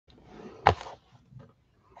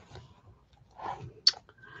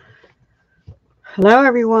Hello,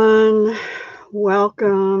 everyone.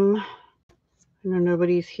 Welcome. I know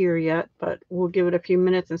nobody's here yet, but we'll give it a few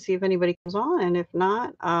minutes and see if anybody comes on. And if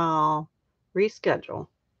not, I'll reschedule.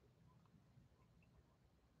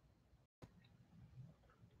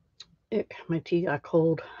 My tea got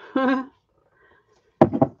cold.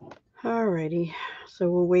 Alrighty.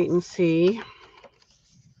 So we'll wait and see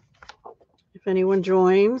if anyone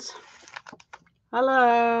joins.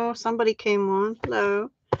 Hello. Somebody came on.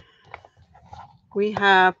 Hello. We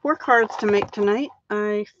have 4 cards to make tonight,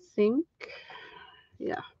 I think.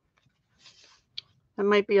 Yeah. That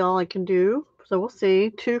might be all I can do. So we'll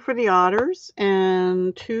see. 2 for the otters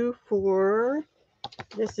and 2 for,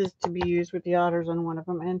 this is to be used with the otters on one of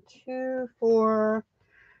them, and 2 for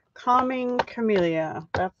calming Camellia.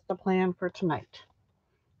 That's the plan for tonight.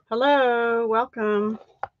 Hello, welcome.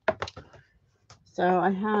 So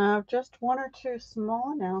I have just 1 or 2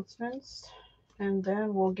 small announcements, and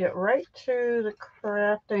then we'll get right to the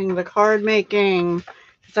crafting, the card making.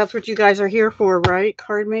 That's what you guys are here for, right?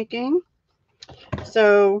 Card making.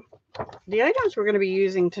 So the items we're going to be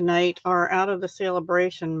using tonight are out of the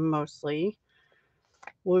Sale-a-Bration mostly.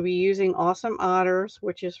 We'll be using Awesome Otters,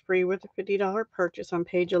 which is free with a $50 purchase on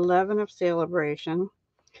page 11 of Sale-a-Bration.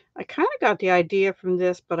 I kind of got the idea from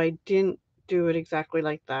this, but I didn't do it exactly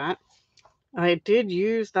like that. I did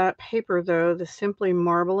use that paper, though, the Simply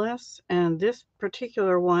Marvelous, and this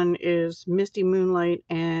particular one is Misty Moonlight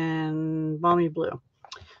and Balmy Blue.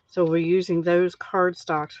 So we're using those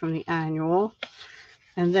cardstocks from the annual.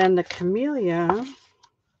 And then the Camellia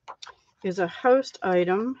is a host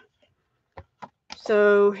item.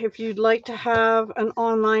 So if you'd like to have an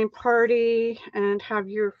online party and have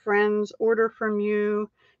your friends order from you,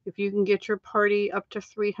 if you can get your party up to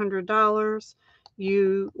 $300,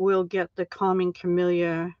 you will get the Calming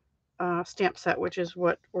Camellia stamp set, which is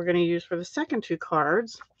what we're going to use for the second 2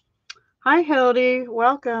 cards. Hi, Hildy.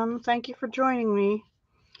 Welcome. Thank you for joining me.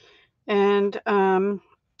 And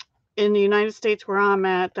in the United States where I'm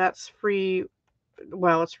at, that's free.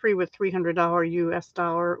 Well, it's free with $300 US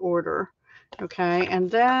dollar order. Okay,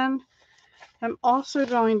 and then I'm also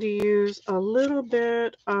going to use a little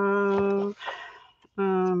bit of,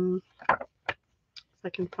 if I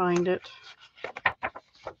can find it.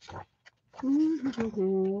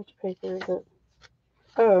 Which paper is it?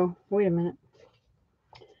 Oh, wait a minute.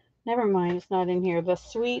 Never mind, it's not in here. The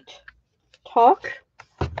Sweet Talk,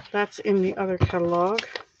 that's in the other catalog.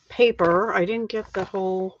 Paper, I didn't get the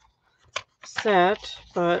whole set,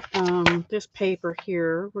 but this paper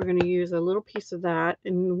here, we're going to use a little piece of that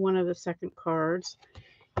in one of the second cards.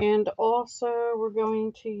 And also we're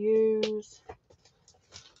going to use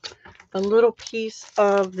a little piece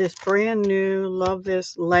of this brand new, love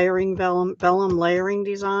this layering vellum layering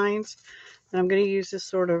designs. And I'm going to use this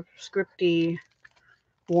sort of scripty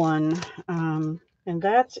one. And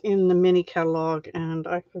that's in the mini catalog, and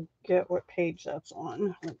I forget what page that's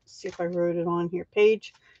on. Let's see if I wrote it on here.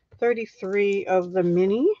 Page 33 of the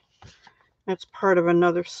mini. That's part of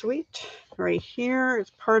another suite. Right here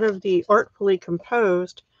is part of the Artfully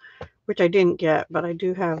Composed, which I didn't get, but I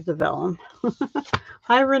do have the vellum.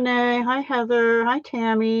 Hi, Renee. Hi, Heather. Hi,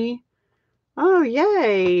 Tammy. Oh,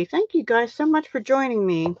 yay. Thank you guys so much for joining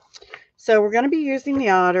me. So we're going to be using the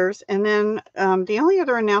otters. And then the only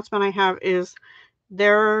other announcement I have is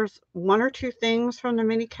there's 1 or 2 things from the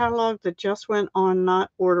mini catalog that just went on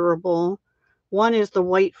not orderable. One is the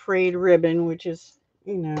white frayed ribbon, which is,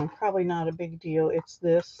 you know, probably not a big deal. It's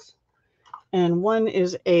this. And one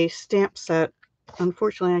is a stamp set.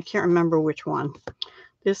 Unfortunately, I can't remember which one.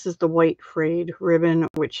 This is the white frayed ribbon,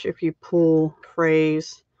 which if you pull,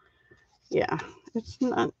 frays. Yeah, it's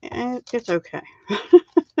not, it's okay.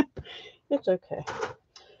 It's okay.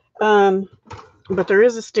 But there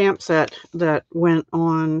is a stamp set that went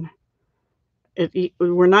on.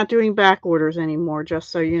 We're not doing back orders anymore, just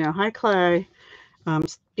so you know. Hi, Clay.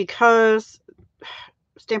 Because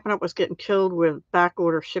Stampin' Up was getting killed with back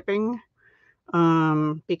order shipping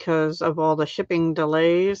because of all the shipping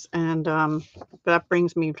delays. And that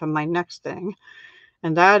brings me to my next thing.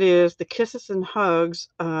 And that is the Kisses and Hugs,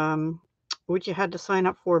 which you had to sign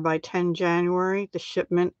up for by 10 January. The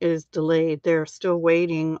shipment is delayed. They're still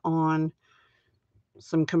waiting on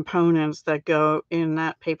some components that go in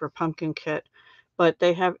that paper pumpkin kit. But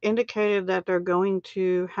they have indicated that they're going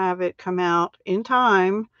to have it come out in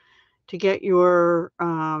time to get your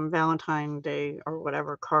Valentine's Day or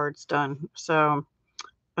whatever cards done. So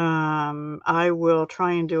I will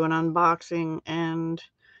try and do an unboxing and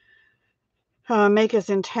make as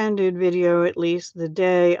intended video at least the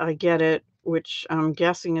day I get it which I'm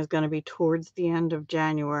guessing is going to be towards the end of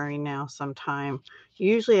January now sometime.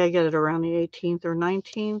 Usually I get it around the 18th or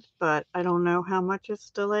 19th, but I don't know how much it's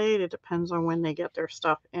delayed. It depends on when they get their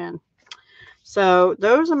stuff in. So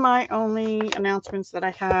those are my only announcements that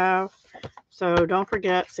I have. So don't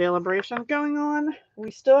forget, Sale-a-Bration going on.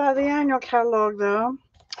 We still have the annual catalog though.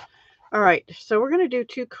 All right, so we're going to do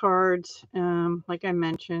 2 cards, like I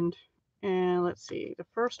mentioned. And let's see, the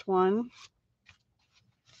first one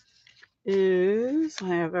is, I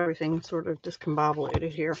have everything sort of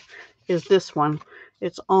discombobulated here, is this one.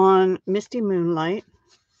 It's on Misty Moonlight.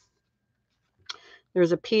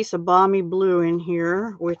 There's a piece of balmy blue in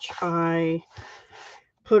here, which I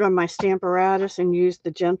put on my Stamparatus and used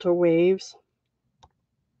the Gentle Waves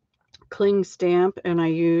cling stamp, and I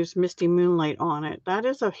used Misty Moonlight on it. That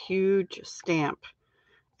is a huge stamp,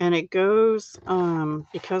 and it goes,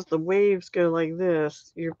 because the waves go like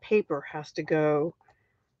this, your paper has to go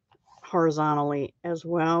horizontally as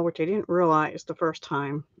well, which I didn't realize the first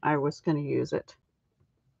time I was going to use it.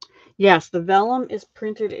 Yes, the vellum is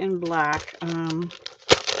printed in black. Let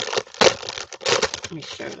me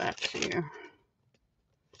show that to you.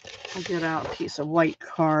 I'll get out a piece of white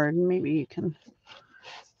card. Maybe you can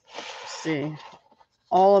see.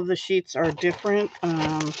 All of the sheets are different.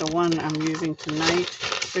 The one I'm using tonight,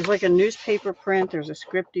 there's like a newspaper print. There's a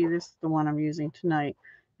scripty. This is the one I'm using tonight.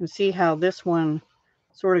 And see how this one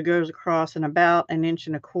sort of goes across in about 1.25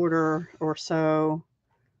 inches or so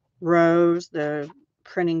rows. The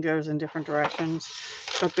printing goes in different directions.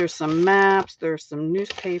 But there's some maps. There's some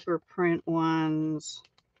newspaper print ones.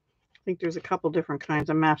 I think there's a couple different kinds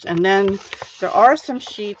of maps. And then there are some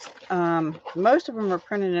sheets. Most of them are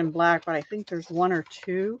printed in black, but I think there's 1 or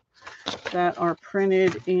 2 that are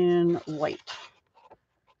printed in white.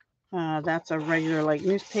 That's a regular like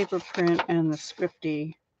newspaper print and the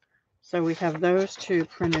scripty. So we have those 2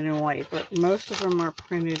 printed in white, but most of them are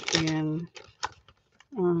printed in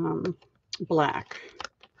black.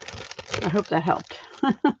 I hope that helped.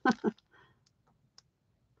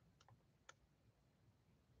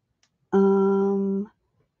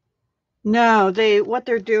 No, what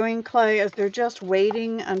they're doing, Clay, is they're just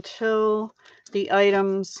waiting until the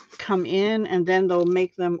items come in, and then they'll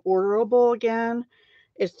make them orderable again.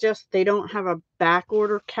 It's just they don't have a back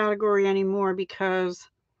order category anymore because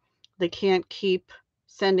they can't keep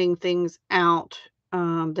sending things out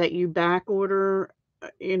that you back order,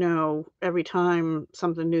 you know, every time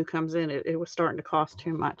something new comes in. It was starting to cost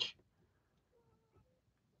too much.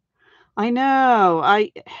 I know.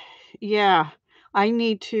 Yeah. I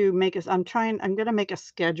need to make I'm going to make a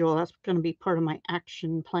schedule. That's going to be part of my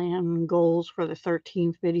action plan goals for the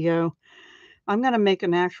 13th video. I'm going to make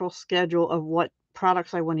an actual schedule of what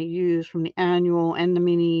products I want to use from the annual and the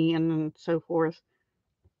mini and so forth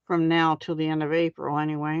from now till the end of April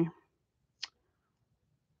anyway.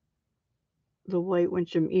 The white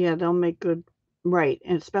ones, yeah, they'll make good, right,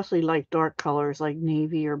 and especially like dark colors like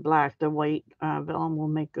navy or black, the white vellum will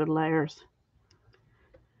make good layers.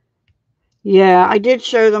 Yeah, I did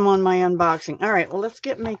show them on my unboxing. All right, well, let's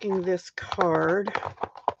get making this card.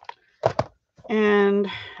 And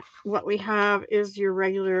what we have is your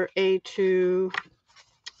regular A2.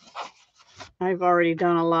 I've already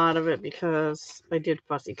done a lot of it because I did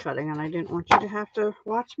fussy cutting and I didn't want you to have to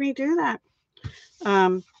watch me do that.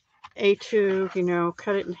 A2, you know,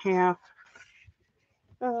 cut it in half.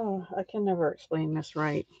 Oh, I can never explain this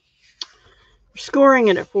right. You're scoring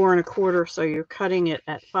it at 4 1/4, so you're cutting it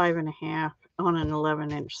at 5 1/2 on an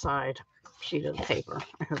 11-inch side sheet of paper.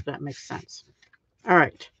 I hope that makes sense. All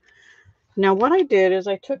right. Now what I did is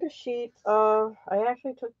I took a sheet of, I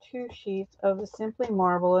actually took 2 sheets of the Simply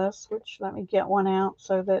Marvelous, which let me get one out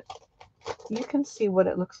so that you can see what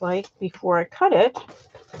it looks like before I cut it.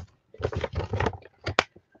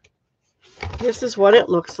 This is what it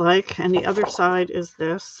looks like, and the other side is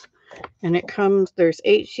this. And it comes, there's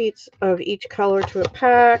 8 sheets of each color to a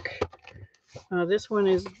pack. This one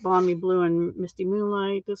is Balmy Blue and Misty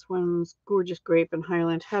Moonlight. This one's Gorgeous Grape and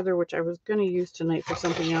Highland Heather, which I was going to use tonight for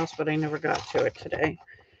something else, but I never got to it today.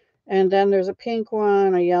 And then there's a pink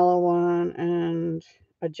one, a yellow one, and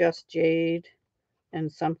a Just Jade and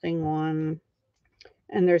something one.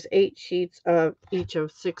 And there's 8 sheets of each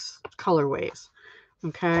of 6 colorways.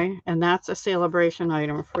 Okay, and that's a Sale-a-Bration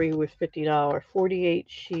item free with $50, 48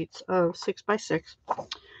 sheets of 6x6.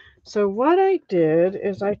 So what I did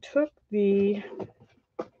is I took the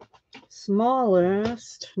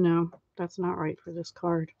smallest, no, that's not right for this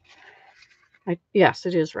card. Yes,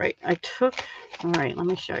 it is right. I took, all right, let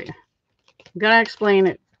me show you. I'm going to explain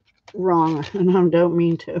it wrong, and I don't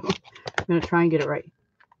mean to. I'm going to try and get it right.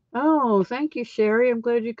 Oh, thank you, Sherry. I'm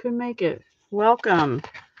glad you could make it. Welcome.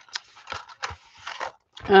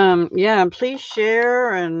 Yeah, please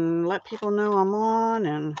share and let people know I'm on.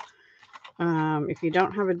 And if you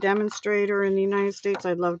don't have a demonstrator in the United States,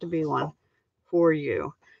 I'd love to be one for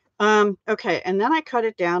you. Okay, and then I cut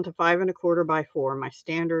it down to 5 1/4 by 4, my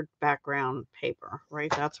standard background paper,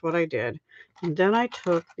 right? That's what I did. And then I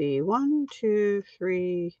took the 1, 2,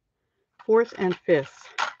 3, 4th, and 5th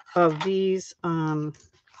of these, let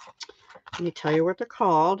me tell you what they're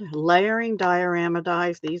called. Layering diorama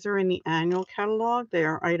dies. These are in the annual catalog. They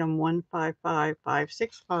are item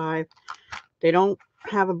 155565. They don't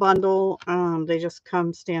have a bundle. They just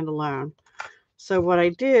come standalone. So what I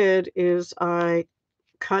did is I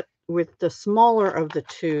cut with the smaller of the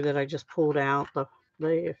two that I just pulled out, the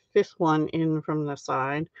 5th one in from the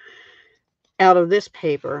side, out of this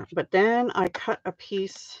paper. But then I cut a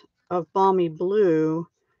piece of balmy blue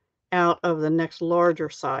out of the next larger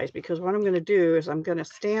size, because what I'm going to do is I'm going to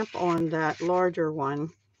stamp on that larger one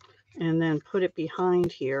and then put it behind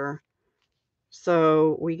here,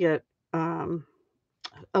 so we get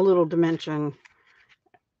a little dimension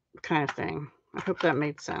kind of thing. I hope that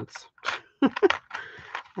made sense.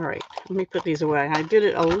 All right, let me put these away. I did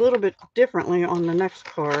it a little bit differently on the next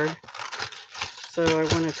card, so I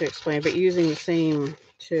wanted to explain, but using the same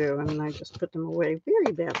two, and I just put them away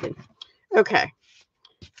very badly. Okay,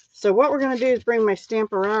 so what we're going to do is bring my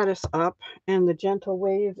Stamparatus up, and the Gentle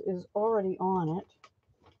Wave is already on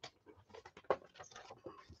it.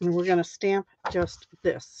 And we're going to stamp just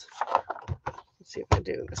this. Let's see if I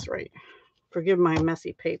do this right. Forgive my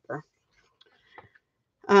messy paper.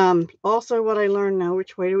 Also, what I learned now,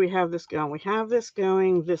 which way do we have this going? We have this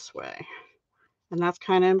going this way. And that's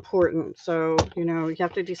kind of important. So, you know, you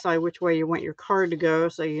have to decide which way you want your card to go,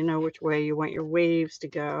 so you know which way you want your waves to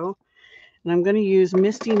go. And I'm going to use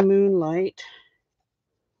Misty Moonlight.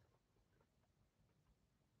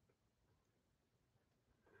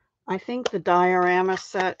 I think the diorama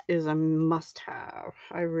set is a must-have.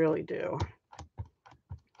 I really do.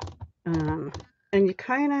 And you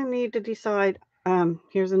kind of need to decide.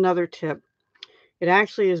 Here's another tip. It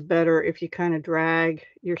actually is better if you kind of drag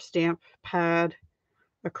your stamp pad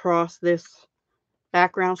across this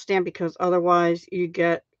background stamp, because otherwise you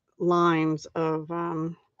get lines of,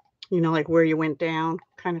 you know, like where you went down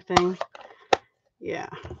kind of thing. Yeah.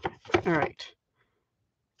 All right.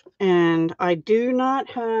 And I do not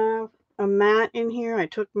have a mat in here. I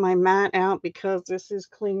took my mat out because this is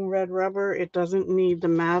clean red rubber. It doesn't need the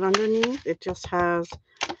mat underneath. It just has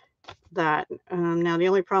that. Now, the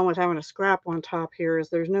only problem with having a scrap on top here is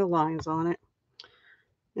there's no lines on it.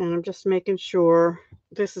 And I'm just making sure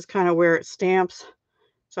this is kind of where it stamps.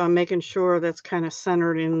 So I'm making sure that's kind of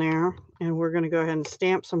centered in there. And we're going to go ahead and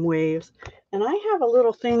stamp some waves. And I have a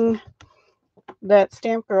little thing that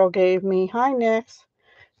Stamp Girl gave me. Hi, Nix.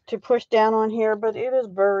 To push down on here, but it is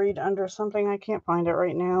buried under something. I can't find it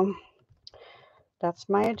right now. That's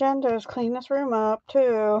my agenda, is clean this room up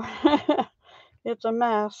too. It's a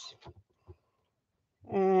mess.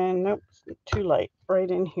 And nope, too light right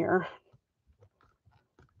in here.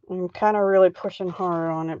 I'm kind of really pushing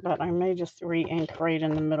hard on it, but I may just re-ink right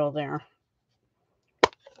in the middle there.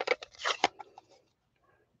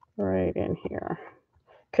 Right in here.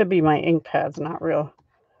 Could be my ink pad's not real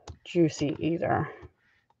juicy either.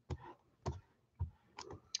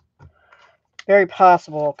 Very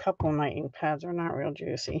possible a couple of my ink pads are not real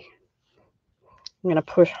juicy. I'm going to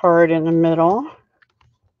push hard in the middle.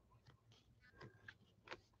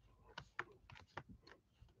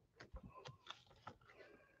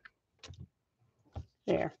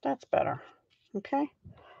 There, that's better. Okay.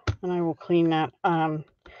 And I will clean that.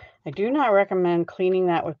 I do not recommend cleaning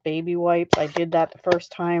that with baby wipes. I did that the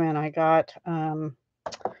first time and I got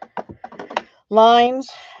lines,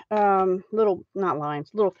 little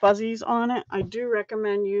fuzzies on it. I do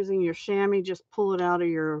recommend using your chamois. Just pull it out of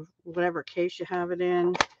your whatever case you have it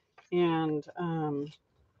in. And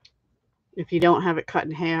if you don't have it cut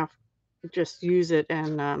in half, just use it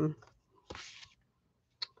and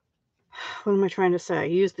what am I trying to say?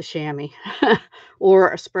 Use the chamois or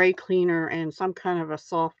a spray cleaner and some kind of a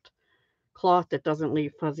soft cloth that doesn't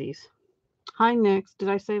leave fuzzies. Hi, Nix. Did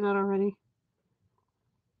I say that already?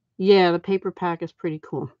 Yeah, the paper pack is pretty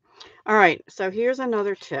cool. All right, so here's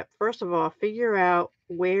another tip. First of all, figure out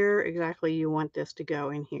where exactly you want this to go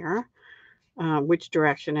in here, which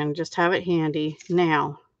direction, and just have it handy.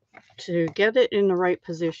 Now, to get it in the right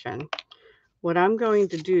position, what I'm going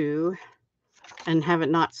to do, and have it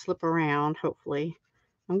not slip around, hopefully,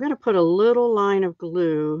 I'm going to put a little line of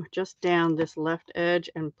glue just down this left edge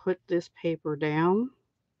and put this paper down.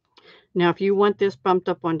 Now, if you want this bumped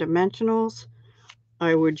up on dimensionals,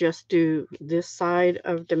 I would just do this side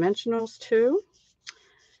of dimensionals too.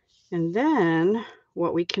 And then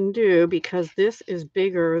what we can do, because this is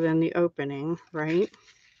bigger than the opening, right?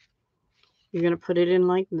 You're going to put it in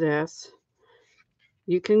like this.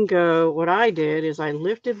 You can go, what I did is I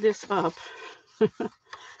lifted this up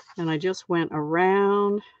and I just went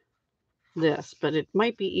around this, but it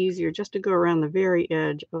might be easier just to go around the very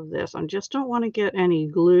edge of this. I just don't want to get any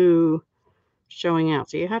glue showing out.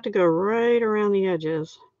 So you have to go right around the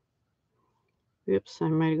edges. Oops, I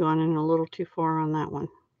might have gone in a little too far on that one.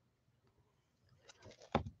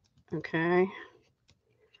 Okay.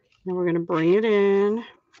 Then we're going to bring it in.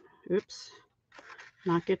 Oops.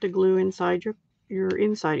 Not get the glue inside your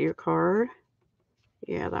inside of your card.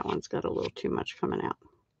 Yeah, that one's got a little too much coming out.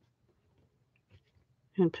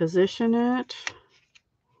 And position it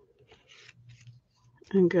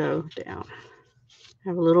and go down.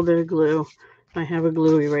 Have a little bit of glue. I have a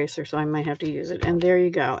glue eraser, so I might have to use it. And there you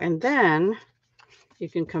go. And then you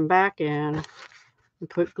can come back in and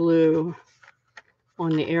put glue on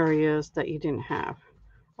the areas that you didn't have.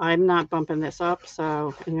 I'm not bumping this up,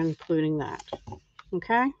 so I'm including that.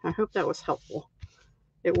 Okay, I hope that was helpful.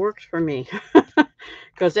 It worked for me.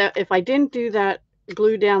 Because if I didn't do that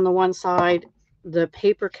glue down the one side, the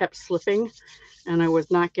paper kept slipping and I was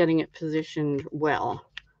not getting it positioned well.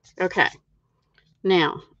 Okay,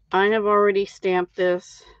 now I have already stamped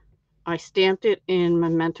this. I stamped it in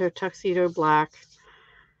Memento Tuxedo Black,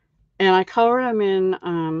 and I colored them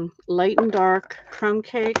in light and dark crumb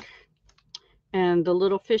cake, and the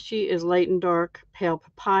little fishy is light and dark pale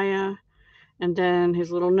papaya. And then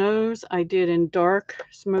his little nose I did in dark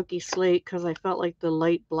smoky slate because I felt like the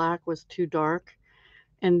light black was too dark.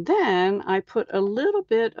 And then I put a little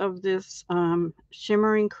bit of this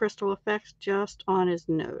shimmering crystal effects just on his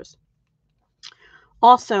nose.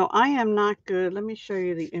 Also, I am not good. Let me show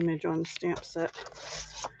you the image on the stamp set.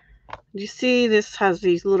 You see this has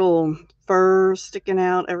these little furs sticking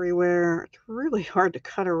out everywhere. It's really hard to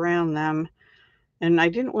cut around them. And I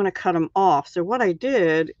didn't want to cut them off. So what I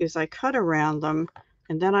did is I cut around them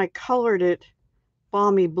and then I colored it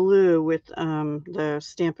balmy blue with the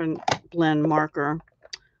Stampin' Blend marker.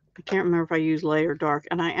 I can't remember if I used light or dark.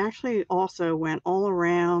 And I actually also went all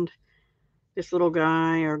around this little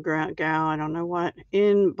guy or gal, I don't know what,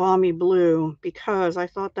 in balmy blue because I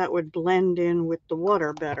thought that would blend in with the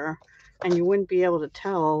water better. And you wouldn't be able to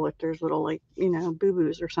tell if there's little, like, you know,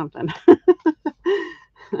 boo-boos or something.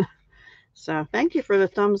 So thank you for the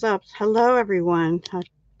thumbs up. Hello, everyone. I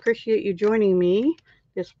appreciate you joining me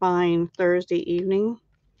this fine Thursday evening.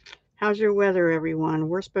 How's your weather, everyone?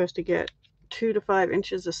 We're supposed to get 2 to 5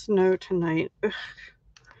 inches of snow tonight. Ugh.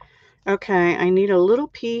 Okay, I need a little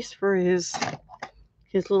piece for his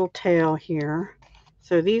little tail here.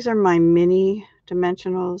 So these are my mini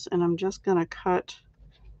dimensionals, and I'm just going to cut.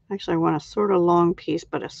 Actually, I want a sort of long piece,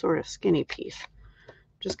 but a sort of skinny piece.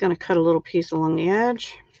 Just going to cut a little piece along the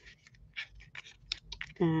edge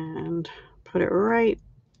and put it right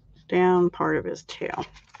down part of his tail.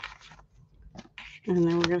 And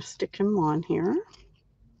then we're going to stick him on here.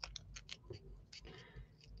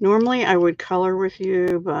 Normally I would color with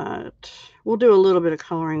you, but we'll do a little bit of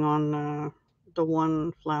coloring on the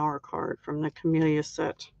one flower card from the Camellia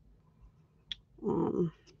set.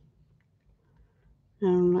 And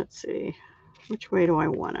let's see, which way do I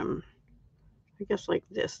want him? I guess like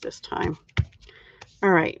this time. All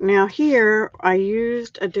right, now here I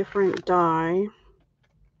used a different die.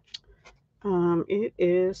 It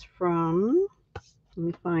is from, let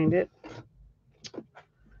me find it,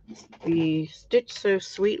 the Stitch So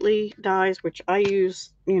Sweetly dies, which I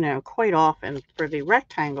use, you know, quite often for the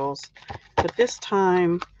rectangles, but this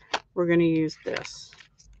time we're going to use this.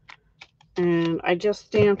 And I just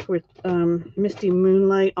stamped with Misty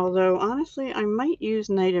Moonlight, although honestly I might use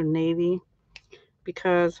Night of Navy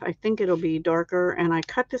because I think it'll be darker. And I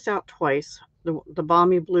cut this out twice, the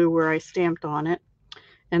balmy blue where I stamped on it,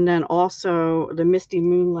 and then also the Misty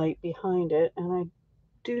Moonlight behind it. And I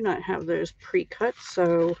do not have those pre-cut,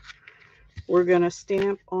 so we're going to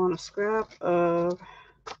stamp on a scrap of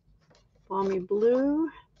balmy blue.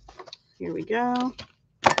 Here we go.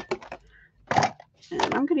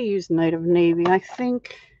 And I'm going to use Night of Navy. I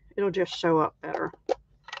think it'll just show up better.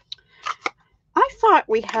 I thought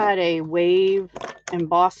we had a wave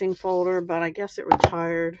embossing folder, but I guess it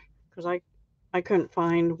retired because I couldn't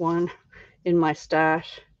find one in my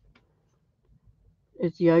stash.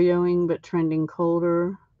 It's yo-yoing but trending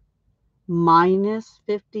colder.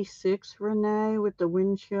 -56, Renee, with the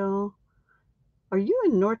wind chill. Are you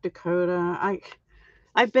in North Dakota?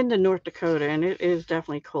 I've been to North Dakota, and it is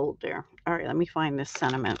definitely cold there. All right, let me find this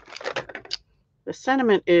sentiment. The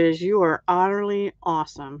sentiment is, you are utterly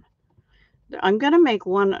awesome. I'm going to make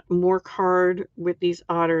one more card with these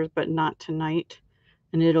otters, but not tonight.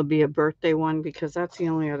 And it'll be a birthday one because that's the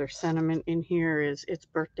only other sentiment in here is it's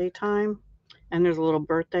birthday time. And there's a little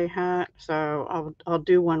birthday hat. So I'll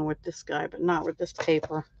do one with this guy, but not with this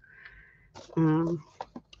paper.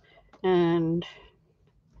 And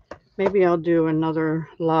maybe I'll do another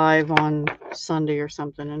live on Sunday or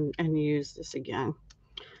something and use this again.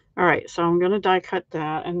 All right, so I'm going to die cut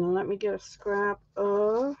that. And then let me get a scrap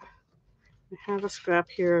of, I have a scrap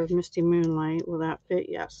here of Misty Moonlight. Will that fit?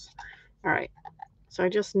 Yes. All right, so I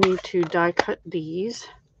just need to die cut these.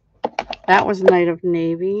 That was Night of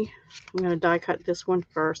Navy. I'm going to die cut this one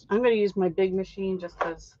first. I'm going to use my big machine just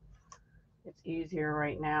because it's easier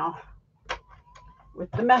right now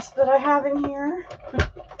with the mess that I have in here.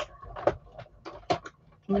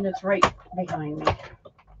 And it's right behind me.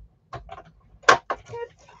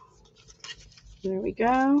 There we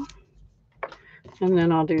go. And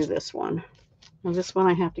then I'll do this one. Now this one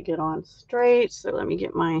I have to get on straight, so let me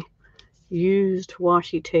get my used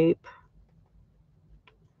washi tape.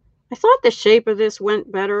 I thought the shape of this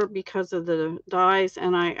went better because of the dies,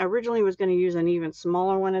 and I originally was going to use an even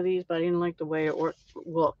smaller one of these, but I didn't like the way it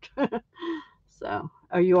looked. So,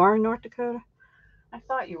 oh, you are in North Dakota? I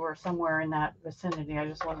thought you were somewhere in that vicinity. I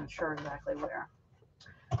just wasn't sure exactly where.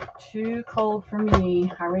 Too cold for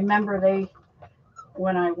me. I remember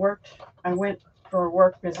when I went for a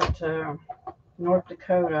work visit to North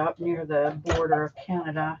Dakota up near the border of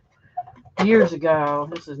Canada years ago.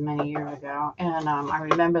 This is many years ago. And I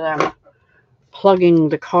remember them plugging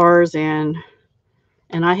the cars in,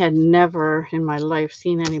 and I had never in my life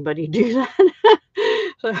seen anybody do that.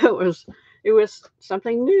 So it was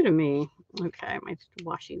something new to me. Okay, my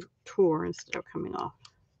washi tour instead of coming off.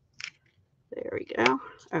 There we go.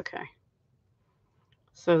 Okay.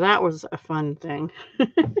 So that was a fun thing.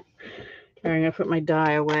 I'm going to put my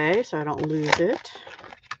die away so I don't lose it.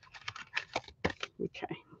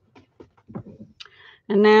 Okay.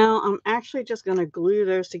 And now I'm actually just going to glue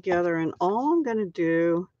those together, and all I'm going to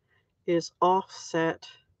do is offset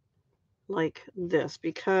like this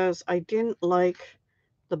because I didn't like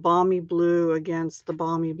the balmy blue against the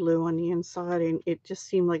balmy blue on the inside, and it just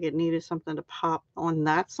seemed like it needed something to pop on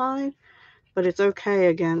that side, but it's okay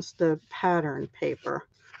against the pattern paper.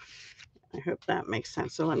 I hope that makes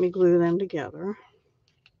sense. So let me glue them together.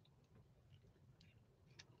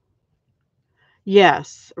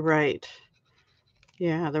 Yes, right.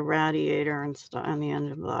 Yeah, the radiator and stuff on the end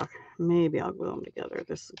of the block. Maybe I'll glue them together.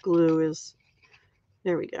 This glue is,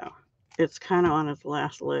 there we go. It's kind of on its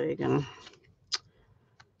last leg, and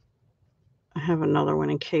I have another one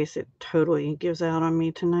in case it totally gives out on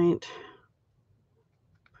me tonight.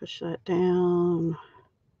 Push that down.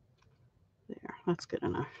 There, that's good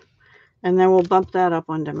enough. And then we'll bump that up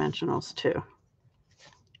on dimensionals too.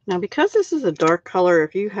 Now, because this is a dark color,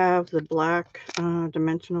 if you have the black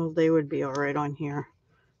dimensionals, they would be all right on here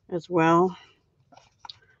as well.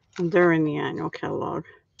 And they're in the annual catalog.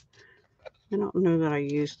 I don't know that I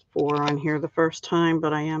used 4 on here the first time,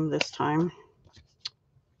 but I am this time.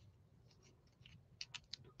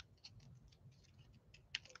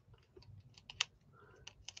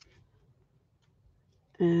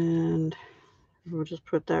 And we'll just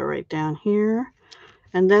put that right down here.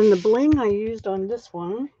 And then the bling I used on this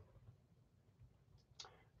one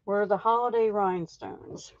were the holiday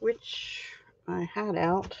rhinestones, which I had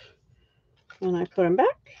out and I put them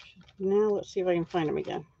back. Now let's see if I can find them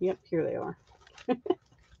again. Yep, here they are.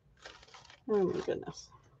 Oh my goodness.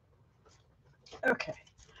 Okay.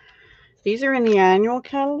 These are in the annual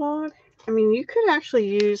catalog. I mean, you could actually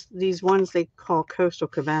use these ones they call Coastal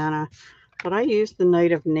Cabana, but I used the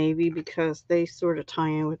Night of Navy because they sort of tie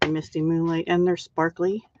in with the Misty Moonlight and they're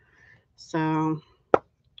sparkly. So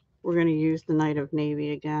we're going to use the Night of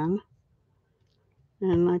Navy again.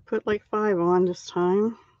 And I put like 5 on this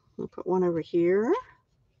time. I'll put one over here.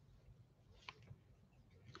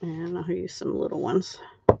 And I'll use some little ones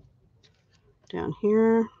down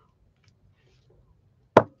here.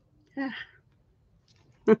 Yeah.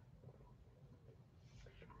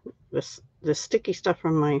 This sticky stuff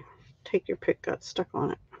from my take your pick got stuck on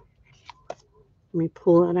it. Let me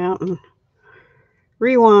pull it out and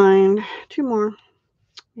rewind. 2 more.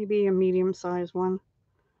 Maybe a medium-sized one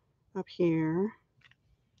up here.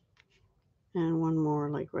 And one more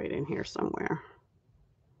like right in here somewhere.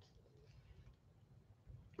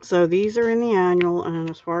 So these are in the annual, and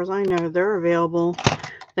as far as I know, they're available.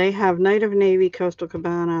 They have Night of Navy, Coastal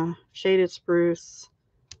Cabana, Shaded Spruce,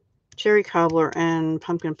 Cherry Cobbler, and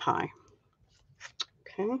Pumpkin Pie.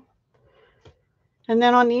 Okay. And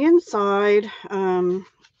then on the inside,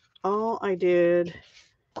 all I did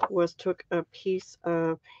was took a piece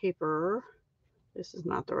of paper. This is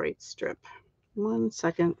not the right strip. 1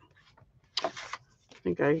 second.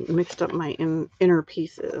 think I mixed up my inner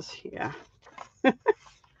pieces. Yeah.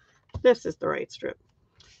 This is the right strip.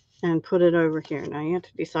 And put it over here. Now you have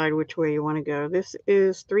to decide which way you want to go. This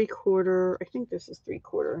is 3/4. I think this is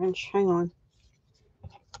 3/4 inch. Hang on.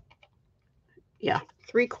 Yeah,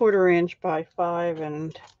 3/4 inch by 5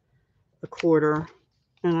 1/4.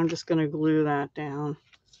 And I'm just going to glue that down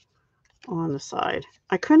on the side.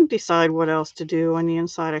 I couldn't decide what else to do on the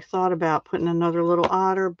inside. I thought about putting another little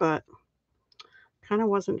otter, but kind of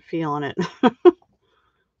wasn't feeling it.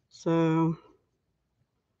 So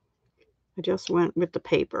I just went with the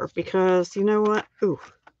paper because you know what? Ooh,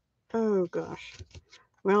 oh gosh.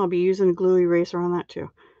 Well, I'll be using a glue eraser on that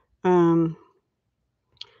too. I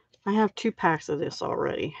have 2 packs of this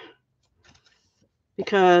already.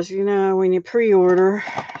 Because, you know, when you pre-order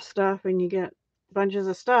stuff and you get bunches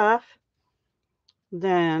of stuff,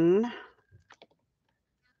 then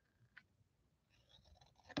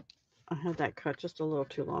I had that cut just a little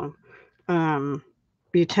too long.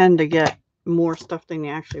 You tend to get more stuff than you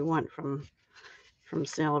actually want from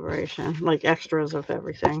Sale-a-Bration, like extras of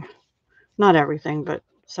everything. Not everything, but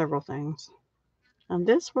several things. And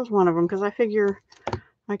this was one of them because I figure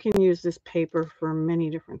I can use this paper for many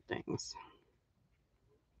different things.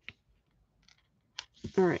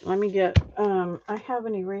 All right, let me get, I have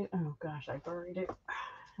an eraser. Oh gosh, I buried it.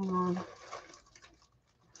 Hang on.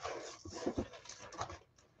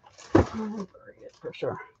 I buried it for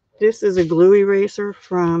sure. This is a glue eraser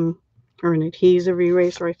from, or an adhesive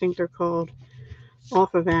eraser, I think they're called,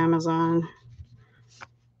 off of Amazon.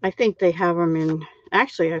 I think they have them in,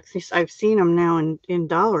 actually, I've seen them now in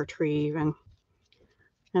Dollar Tree even.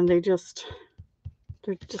 And they're just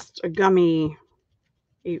a gummy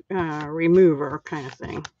remover kind of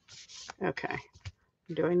thing. Okay.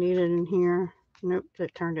 Do I need it in here? Nope,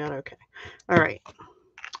 that turned out okay. All right.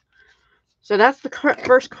 So that's the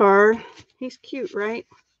first card. He's cute, right?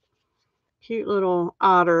 Cute little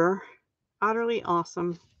otter. Otterly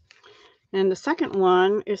awesome. And the second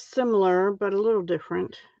one is similar, but a little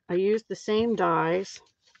different. I used the same dies.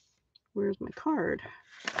 Where's my card?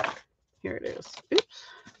 Here it is. Oops.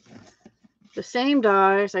 The same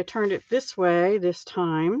dies. I turned it this way this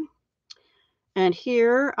time. And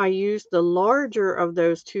here I used the larger of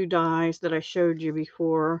those 2 dies that I showed you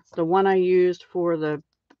before. The one I used for the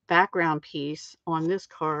background piece on this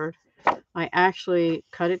card. I actually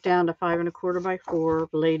cut it down to 5 1/4 by 4,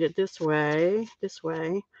 laid it this way,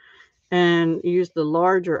 and used the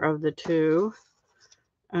larger of the 2.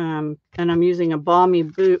 And I'm using a balmy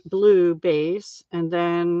blue base. And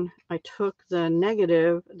then I took the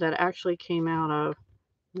negative that actually came out of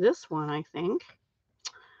this one, I think,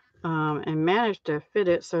 and managed to fit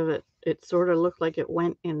it so that it sort of looked like it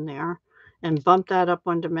went in there, and bumped that up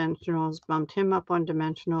on dimensionals, bumped him up on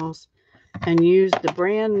dimensionals, and used the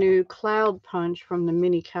brand new cloud punch from the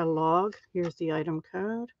mini catalog. Here's the item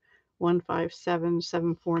code,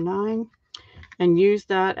 157749, and used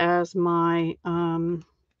that as my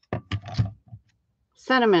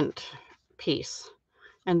sentiment piece.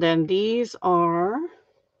 And then these are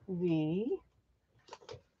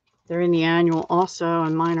they're in the annual also,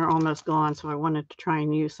 and mine are almost gone, so I wanted to try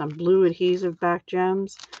and use some blue adhesive back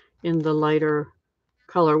gems in the lighter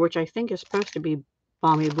color, which I think is supposed to be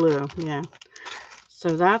balmy blue. Yeah.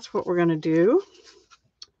 So that's what we're going to do.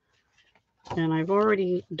 And I've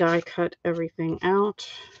already die cut everything out.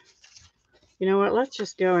 You know what? Let's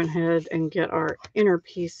just go ahead and get our inner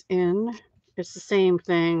piece in. It's the same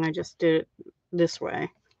thing. I just did it this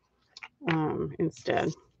way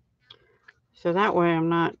instead. So that way I'm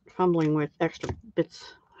not fumbling with extra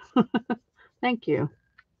bits. Thank you.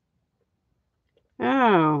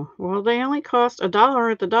 Oh, well, they only cost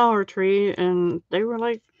 $1 at the Dollar Tree, and they were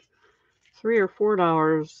like $3 or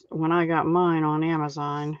 $4 when I got mine on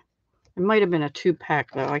Amazon. It might have been a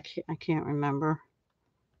 2-pack though. I can't remember.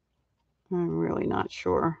 I'm really not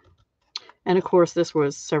sure. And of course, this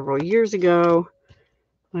was several years ago.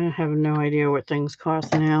 I have no idea what things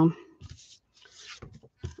cost now.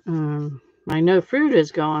 I know food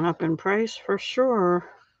is going up in price for sure.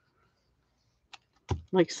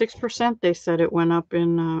 Like 6%, they said it went up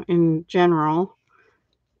in general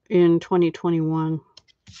in 2021.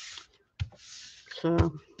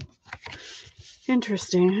 So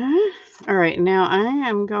interesting, huh? All right, now I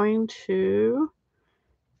am going to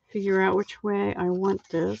figure out which way I want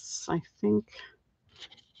this. I think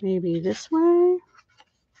maybe this way.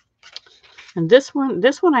 And this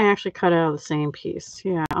one I actually cut out of the same piece.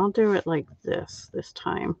 Yeah, I'll do it like this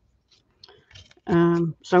time.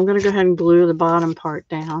 So I'm going to go ahead and glue the bottom part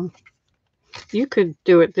down. You could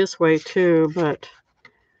do it this way too, but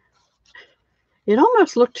It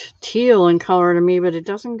almost looked teal in color to me, but it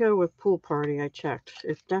doesn't go with Pool Party. I checked.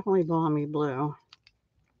 It's definitely balmy blue.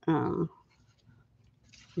 The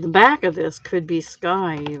back of this could be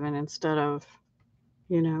sky even instead of,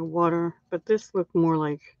 you know, water. But this looked more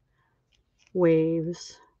like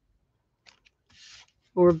waves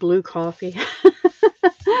or blue coffee.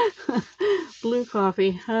 Blue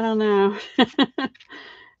coffee. I don't know.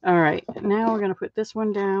 All right. Now we're going to put this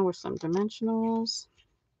one down with some dimensionals.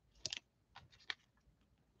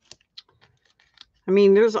 I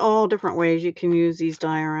mean, there's all different ways you can use these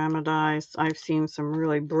diorama dies. I've seen some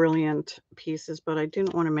really brilliant pieces, but I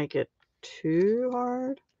didn't want to make it too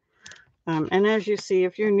hard. And as you see,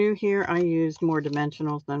 if you're new here, I use more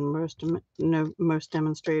dimensionals than most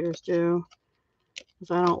demonstrators do,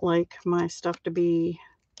 because I don't like my stuff to be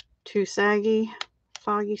too saggy,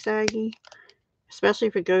 saggy, especially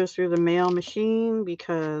if it goes through the mail machine,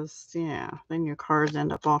 because yeah, then your cards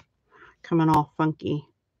end up coming all funky.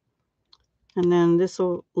 And then this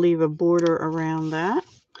will leave a border around that.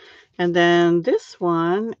 And then this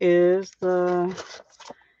one is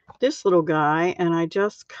this little guy, and I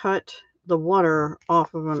just cut the water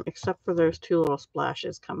off of him, except for those two little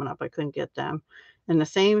splashes coming up. I couldn't get them. And the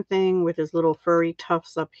same thing with his little furry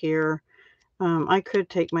tufts up here. I could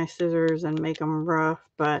take my scissors and make them rough,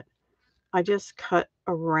 but I just cut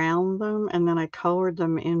around them, and then I colored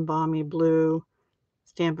them in balmy blue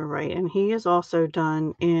Stampin' Up. And he is also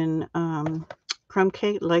done in Crumb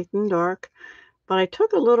Cake Light and Dark. But I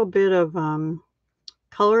took a little bit of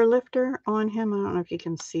color lifter on him. I don't know if you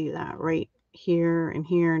can see that right here,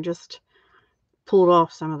 and just pulled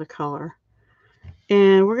off some of the color.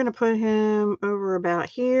 And we're going to put him over about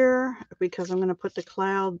here because I'm going to put the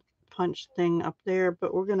cloud punch thing up there,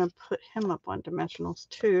 but we're going to put him up on dimensionals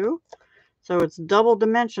too. So it's double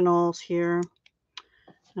dimensionals here.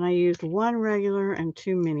 And I used one regular and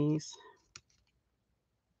two minis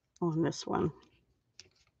on this one.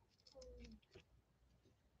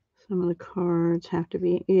 Some of the cards have to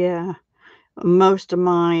be, yeah. Most of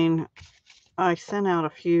mine, I sent out a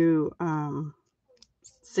few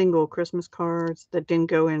single Christmas cards that didn't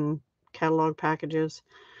go in catalog packages.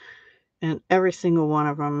 And every single one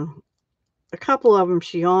of them, a couple of them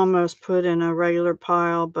she almost put in a regular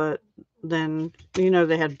pile, but then, you know,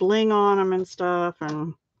 they had bling on them and stuff,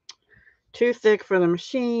 and too thick for the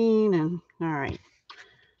machine. And all right.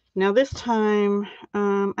 Now this time,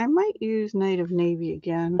 I might use Native Navy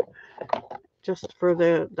again, just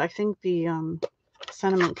for I think the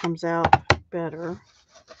sentiment comes out better.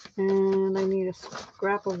 And I need a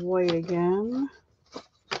scrap of white again.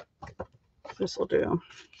 This will do.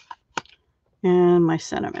 And my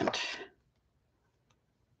sentiment.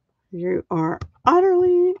 You are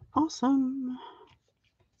utterly awesome.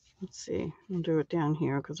 Let's see. I'll do it down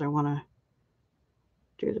here because I want to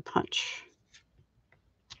do the punch.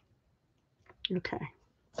 Okay.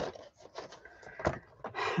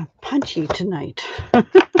 Punchy tonight. I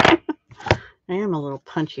am a little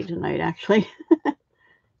punchy tonight, actually.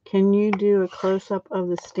 Can you do a close-up of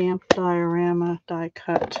the stamped diorama die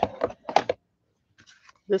cut?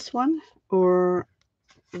 This one or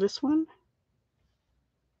this one?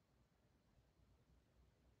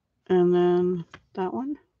 And then that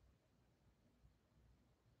one?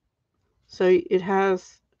 So it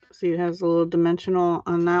has, see, it has a little dimensional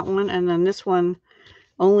on that one, and then this one,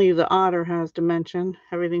 only the Otter has dimension.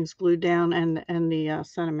 Everything's glued down, and the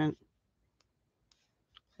sentiment.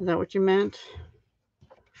 Is that what you meant?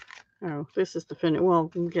 Oh, this is the finish. Well,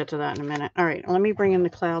 we'll get to that in a minute. All right, let me bring in the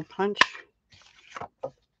cloud punch.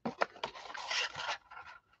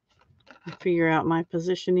 Figure out my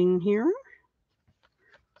positioning here.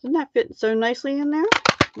 Doesn't that fit so nicely in there?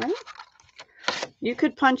 Right? You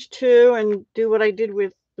could punch two and do what I did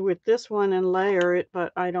with this one and layer it,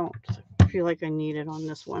 but I don't feel like I need it on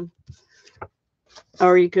this one.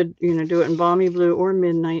 Or you could, you know, do it in balmy blue or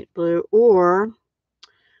midnight blue, or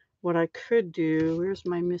what I could do, where's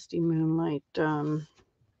my Misty Moonlight?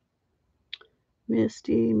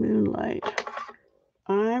 Misty Moonlight.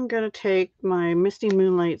 I'm going to take my Misty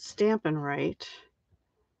Moonlight Stampin' Up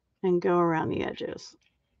and go around the edges,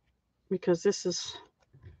 because this is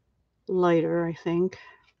lighter, I think.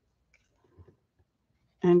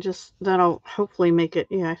 And just, that'll hopefully make it,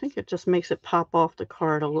 yeah, I think it just makes it pop off the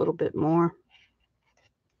card a little bit more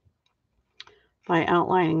by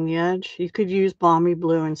outlining the edge. You could use balmy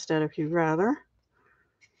blue instead if you'd rather,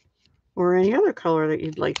 or any other color that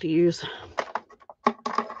you'd like to use.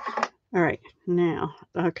 All right, now,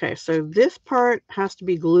 okay, so this part has to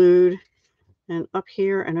be glued, and up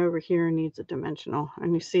here and over here needs a dimensional.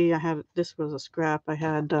 And you see I had, this was a scrap, I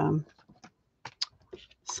had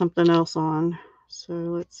something else on. So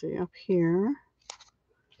let's see, up here.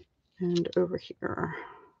 And over here.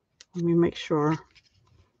 Let me make sure.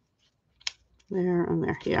 There and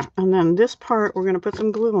there. Yeah. And then this part, we're going to put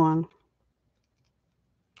some glue on.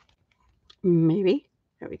 Maybe.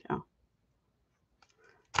 There we go.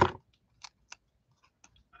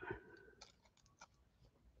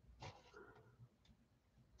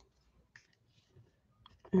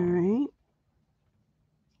 All right.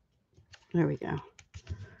 There we go.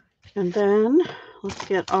 And then let's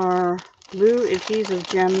get our blue adhesive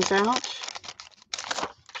gems out.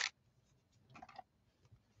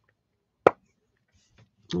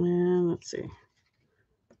 And let's see.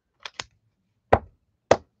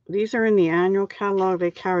 These are in the annual catalog.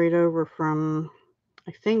 They carried over from,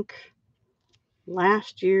 I think,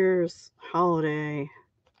 last year's holiday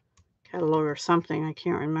catalog or something. I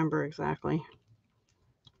can't remember exactly.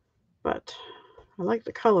 But I like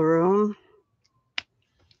the color of them.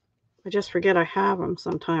 I just forget I have them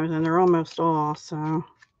sometimes, and they're almost all, so.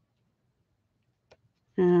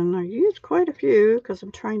 And I used quite a few because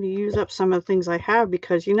I'm trying to use up some of the things I have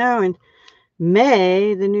because, you know, in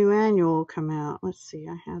May, the new annual will come out. Let's see,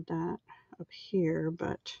 I had that up here,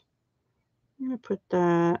 but I'm going to put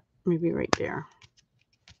that maybe right there.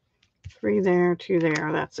 3 there, 2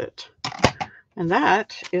 there, that's it. And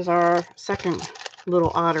that is our second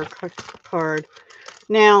little Otter card.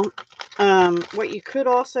 Now, what you could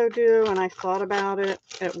also do, and I thought about it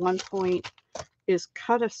at one point, is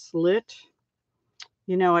cut a slit.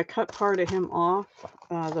 You know, I cut part of him off,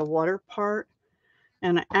 the water part.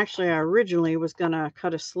 And actually, I originally was going to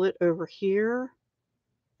cut a slit over here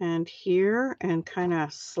and kind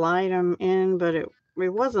of slide them in, but it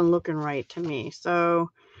wasn't looking right to me. So,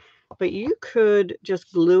 but you could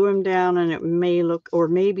just glue him down and it may look, or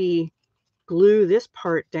maybe glue this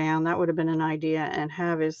part down. That would have been an idea, and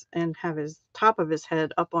have his top of his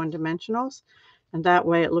head up on dimensionals. And that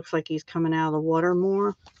way it looks like he's coming out of the water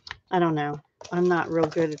more. I don't know. I'm not real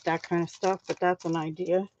good at that kind of stuff, but that's an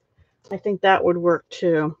idea. I think that would work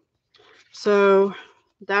too. So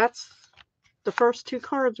that's the first 2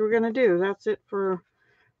 cards we're going to do. That's it for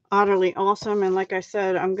Otterly Awesome. And like I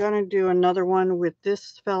said, I'm going to do another one with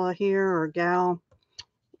this fella here or gal,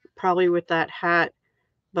 probably with that hat,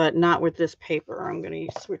 but not with this paper. I'm going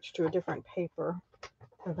to switch to a different paper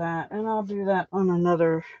for that. And I'll do that on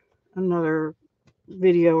another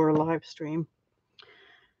video or live stream.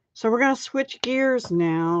 So we're going to switch gears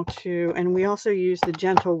now to, and we also use the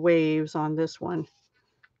gentle waves on this one,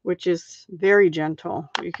 which is very gentle.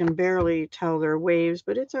 You can barely tell they're waves,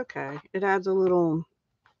 but it's okay. It adds a little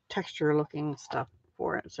texture looking stuff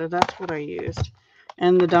for it. So that's what I used.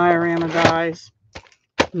 And the diorama dies,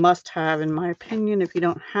 must have in my opinion. If you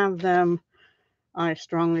don't have them, I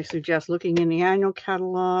strongly suggest looking in the annual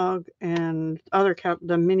catalog and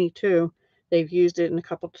the mini too. They've used it in a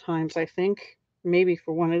couple times, I think. Maybe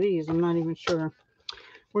for one of these, I'm not even sure.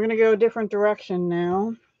 We're going to go a different direction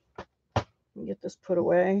now. Get this put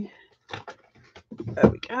away. There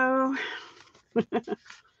we go.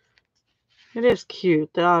 It is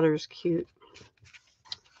cute. The otter's cute.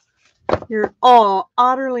 You're all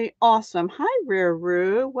utterly awesome. Hi, Rare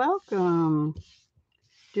Roo. Welcome.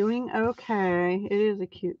 Doing okay. It is a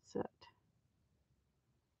cute set.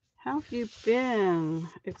 How have you been?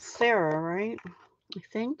 It's Sarah, right? I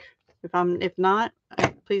think. If not,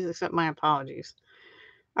 please accept my apologies.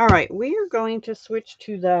 All right, we are going to switch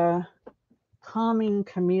to the Calming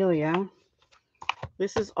Camellia.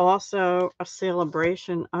 This is also a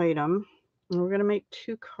Sale-a-Bration item. And we're going to make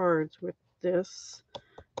 2 cards with this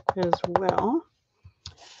as well.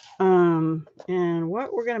 And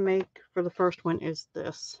what we're going to make for the first one is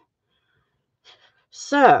this.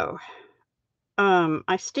 So,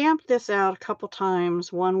 I stamped this out a couple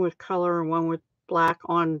times, one with color and one with black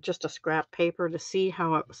on just a scrap paper to see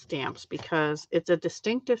how it stamps, because it's a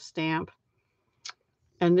distinctive stamp.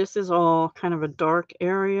 And this is all kind of a dark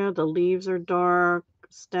area. The leaves are dark,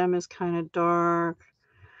 stem is kind of dark.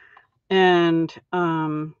 And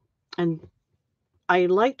I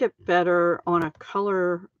liked it better on a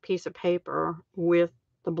color piece of paper with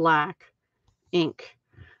the black ink.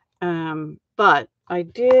 But I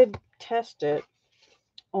did test it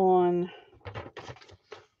on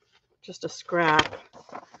just a scrap.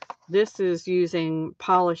 This is using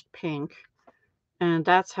polished pink, and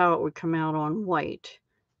that's how it would come out on white.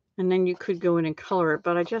 And then you could go in and color it,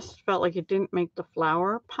 but I just felt like it didn't make the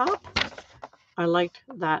flower pop. I liked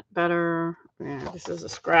that better. Yeah, this is a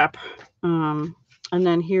scrap. And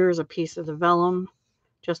then here's a piece of the vellum,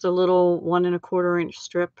 just a little 1 1/4 inch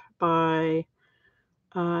strip by,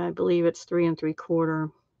 I believe it's 3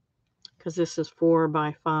 3/4, because this is 4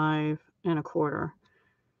 by 5 1/4.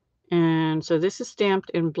 And so this is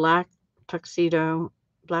stamped in black tuxedo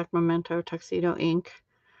black memento tuxedo ink.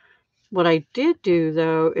 What I did do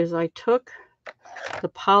though is I took the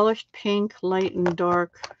polished pink light and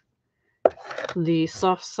dark, the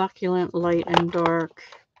soft succulent light and dark,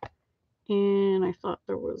 and I thought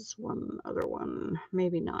there was one other one,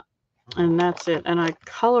 maybe not, and that's it. And I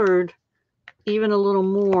colored even a little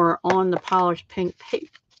more on the polished pink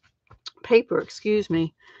paper, excuse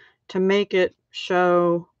me, to make it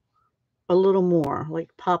show a little more,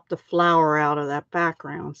 like pop the flower out of that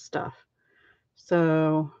background stuff.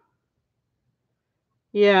 So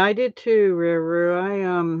yeah, I did too,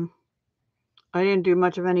 Ruru. I didn't do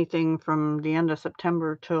much of anything from the end of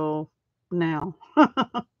September till now.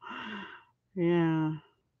 Yeah.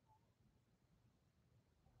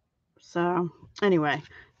 So anyway,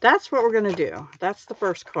 that's what we're going to do. That's the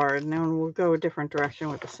first card, and then we'll go a different direction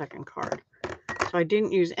with the second card. So I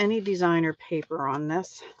didn't use any designer paper on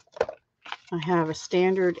this. I have a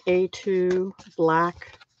standard A2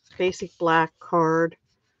 black, basic black card,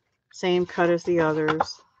 same cut as the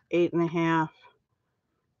others, 8.5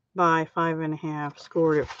 by 5.5,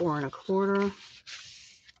 scored at 4 1/4.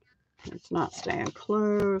 It's not staying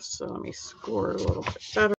close, so let me score it a little bit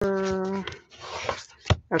better.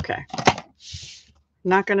 Okay.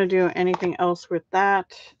 Not going to do anything else with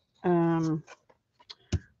that.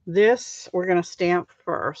 This we're going to stamp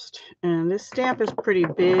first, and this stamp is pretty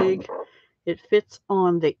big. It fits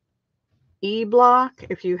on the E block.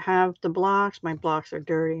 If you have the blocks, my blocks are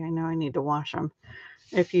dirty. I know I need to wash them.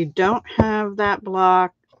 If you don't have that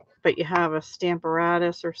block, but you have a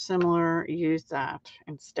Stamparatus or similar, use that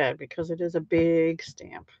instead because it is a big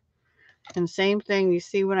stamp. And same thing, you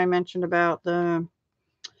see what I mentioned about the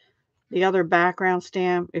other background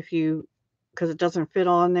stamp, if you, because it doesn't fit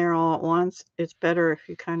on there all at once, it's better if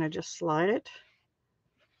you kind of just slide it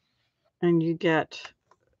and you get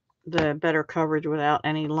the better coverage without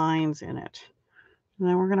any lines in it. And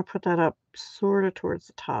then we're going to put that up sort of towards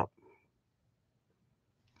the top.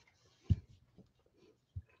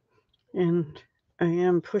 And I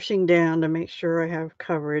am pushing down to make sure I have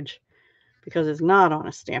coverage because it's not on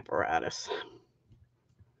a Stamparatus.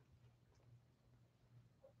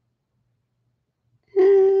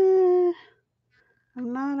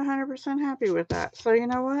 I'm not 100% happy with that. So you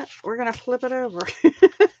know what? We're going to flip it over.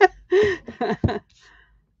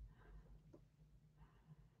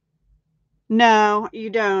 No, you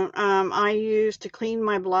don't. I use, to clean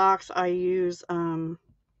my blocks, I use, you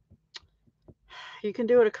can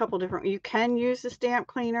do it a couple different, you can use the stamp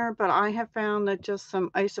cleaner, but I have found that just some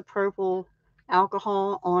isopropyl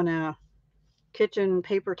alcohol on a kitchen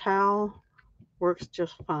paper towel works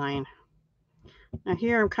just fine. Now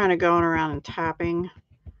here I'm kind of going around and tapping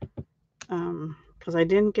because I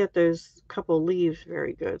didn't get those couple leaves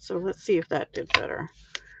very good. So let's see if that did better.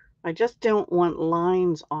 I just don't want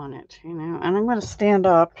lines on it, you know. And I'm going to stand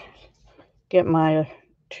up, get my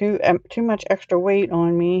too much extra weight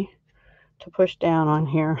on me to push down on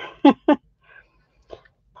here.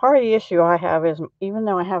 Part of the issue I have is, even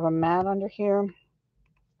though I have a mat under here,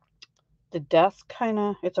 the desk kind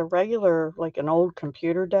of, it's a regular, like an old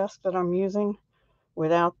computer desk that I'm using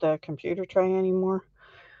without the computer tray anymore.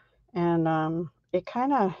 And it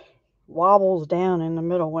kind of wobbles down in the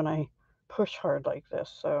middle when I push hard like this.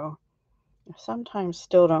 So I sometimes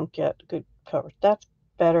still don't get good coverage. That's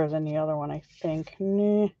better than the other one, I think.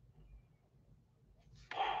 Nah.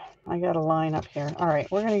 I got a line up here. All right,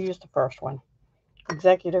 we're going to use the first one.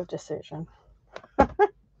 Executive decision.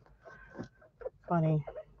 Funny.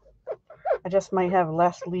 I just might have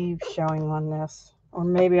less leaves showing on this. Or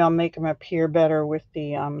maybe I'll make them appear better with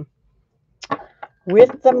the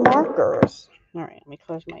markers. All right, let me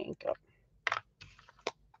close my ink up.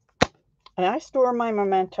 And I store my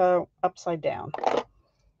memento upside down.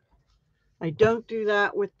 I don't do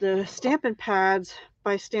that with the Stampin' pads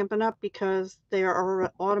by Stampin' Up because they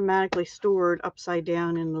are automatically stored upside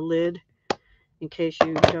down in the lid, in case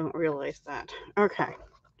you don't realize that. Okay,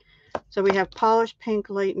 so we have polished pink,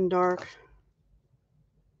 light and dark.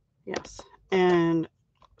 Yes, and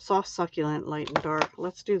soft succulent, light and dark.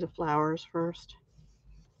 Let's do the flowers first.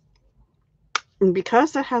 And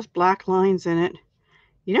because it has black lines in it,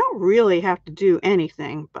 you don't really have to do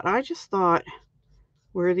anything, but I just thought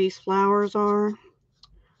where these flowers are,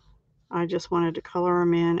 I just wanted to color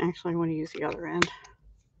them in. Actually, I want to use the other end.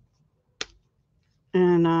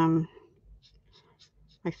 And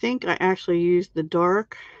I think I actually used the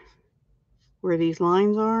dark where these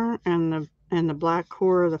lines are and the black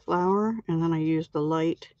core of the flower, and then I used the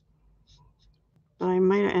light. But I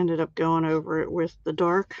might have ended up going over it with the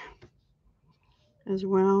dark as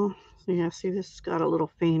well. So yeah, see, this has got a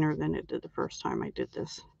little fainter than it did the first time I did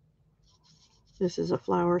this. This is a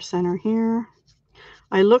flower center here.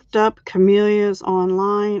 I looked up camellias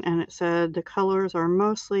online and it said the colors are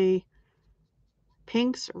mostly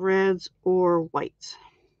pinks, reds, or whites.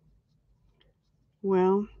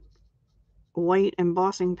 Well, white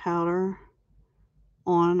embossing powder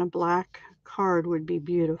on a black card would be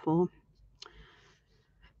beautiful,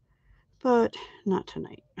 but not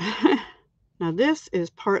tonight. Now this is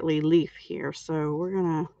partly leaf here, so we're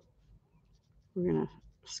gonna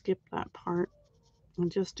skip that part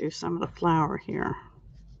and just do some of the flower here.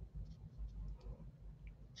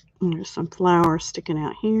 And there's some flowers sticking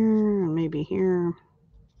out here and maybe here.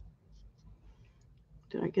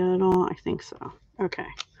 Did I get it all? I think so. Okay.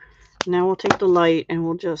 Now we'll take the light and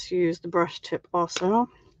we'll just use the brush tip also.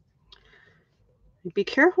 Be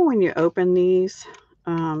careful when you open these.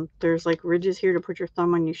 There's like ridges here to put your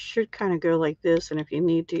thumb on. You should kind of go like this, and if you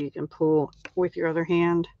need to, you can pull with your other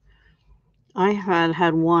hand. I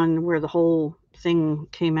had one where the whole thing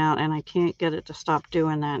came out, and I can't get it to stop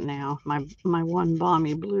doing that now. My one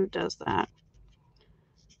Balmy Blue does that.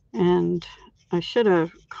 And I should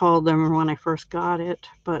have called them when I first got it,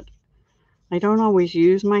 but I don't always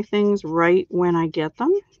use my things right when I get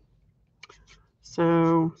them.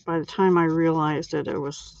 So by the time I realized it,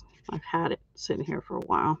 I've had it sitting here for a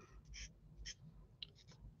while.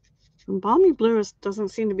 And Balmy Blue doesn't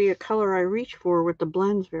seem to be a color I reach for with the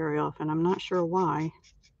blends very often. I'm not sure why.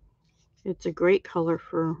 It's a great color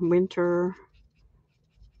for winter,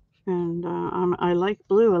 and I like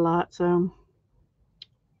blue a lot. So,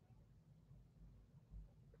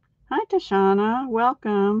 hi Tashana,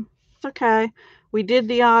 welcome. It's okay. We did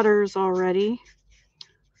the otters already.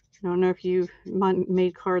 I don't know if you've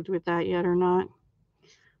made cards with that yet or not,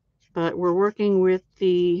 but we're working with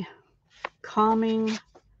the Calming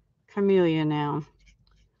Camellia now.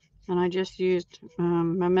 And I just used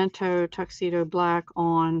Memento Tuxedo Black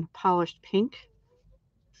on polished pink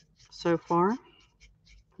so far.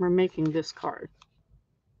 We're making this card.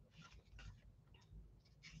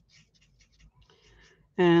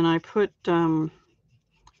 And I put,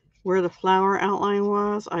 where the flower outline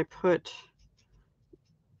was, I put,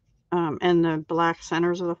 and the black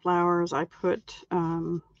centers of the flowers, I put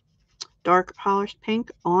dark polished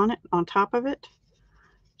pink on it, on top of it,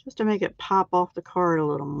 just to make it pop off the card a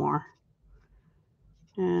little more.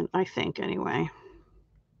 And I think anyway.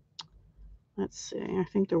 Let's see, I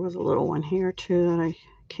think there was a little one here too that I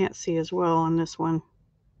can't see as well on this one.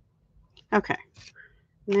 Okay,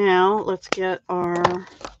 now let's get our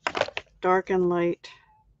dark and light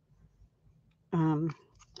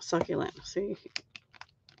succulent. See,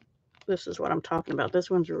 this is what I'm talking about. This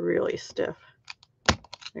one's really stiff.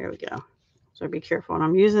 There we go. So be careful. And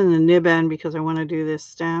I'm using the nib end because I want to do this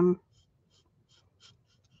stem.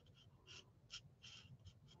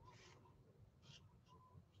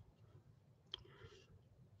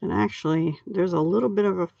 And actually, there's a little bit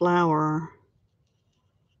of a flower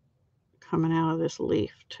coming out of this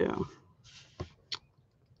leaf too.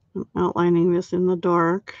 I'm outlining this in the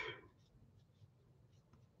dark.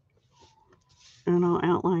 And I'll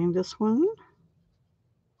outline this one.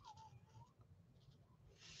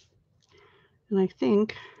 And I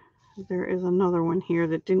think there is another one here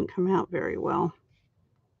that didn't come out very well.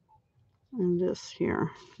 And this here.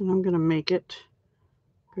 And I'm going to make it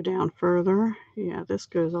go down further. Yeah, this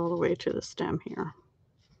goes all the way to the stem here,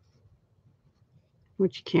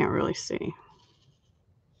 which you can't really see.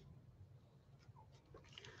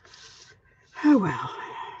 Oh well.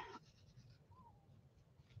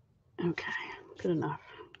 Okay, good enough.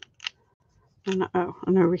 And oh,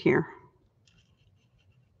 and over here.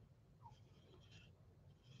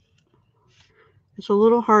 It's a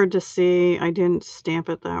little hard to see. I didn't stamp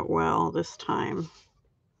it that well this time.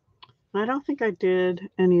 And I don't think I did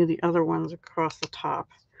any of the other ones across the top.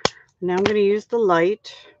 Now I'm going to use the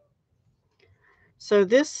light. So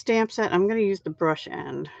this stamp set, I'm going to use the brush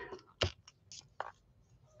end.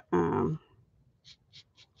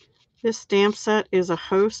 This stamp set is a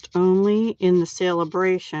host only in the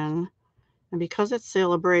Sale-a-Bration. And because it's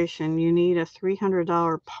Sale-a-Bration, you need a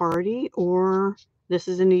 $300 party, or this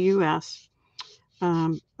is in the US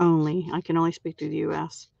only. I can only speak to the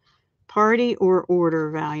US. Party or order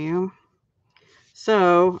value.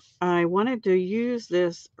 So I wanted to use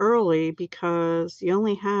this early because you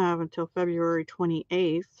only have until February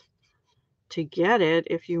 28th to get it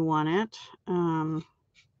if you want it.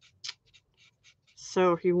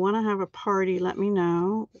 So if you want to have a party, let me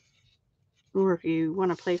know. Or if you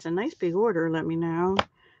want to place a nice big order, let me know.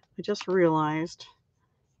 I just realized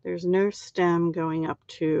there's no stem going up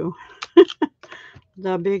to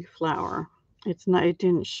the big flower. It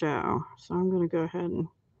didn't show. So I'm going to go ahead and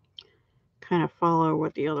kind of follow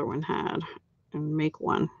what the other one had and make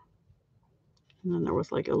one. And then there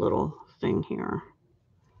was like a little thing here.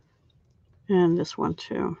 And this one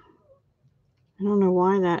too. I don't know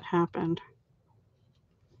why that happened.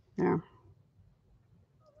 There.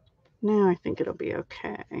 Now I think it'll be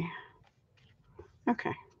okay.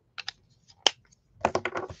 Okay.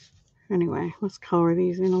 Anyway, let's color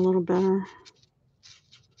these in a little better.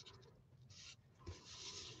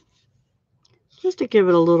 Just to give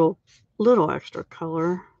it a little extra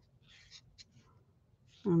color.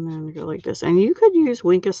 And then go like this. And you could use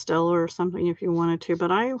EUNYCVZY or something if you wanted to,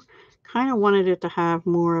 but I kind of wanted it to have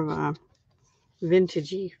more of a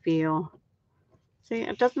vintagey feel. See,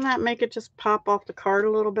 doesn't that make it just pop off the card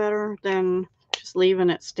a little better than just leaving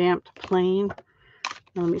it stamped plain?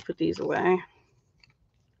 Now, let me put these away.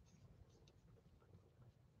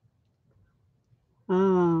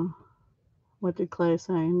 Oh, what did Clay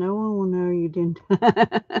say? No one will know you didn't.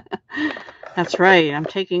 That's right. I'm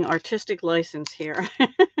taking artistic license here.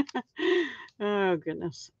 Oh,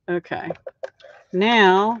 goodness. Okay.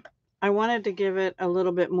 Now, I wanted to give it a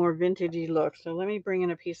little bit more vintagey look. So let me bring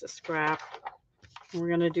in a piece of scrap. We're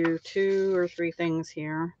going to do 2 or 3 things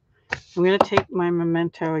here. I'm going to take my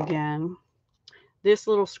memento again. This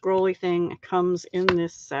little scrolly thing comes in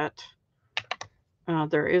this set.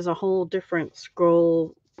 There is a whole different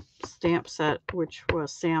scroll stamp set, which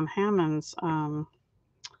was Sam Hammond's $1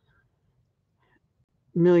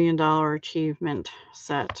 Million Achievement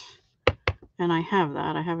set. And I have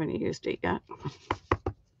that. I haven't used it yet.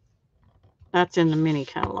 That's in the mini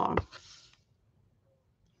catalog.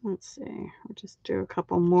 Let's see. I'll just do a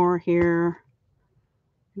couple more here.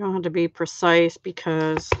 You don't have to be precise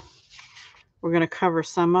because we're going to cover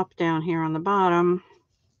some up down here on the bottom.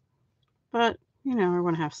 But, you know, I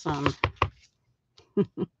want to have some.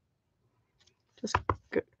 Just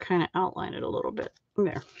kind of outline it a little bit.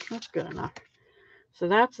 There. That's good enough. So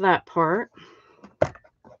that's that part.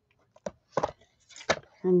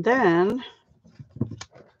 And then,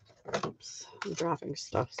 oops, I'm dropping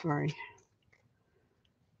stuff, sorry.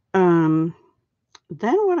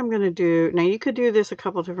 Then what I'm going to do, now you could do this a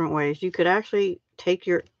couple different ways. You could actually take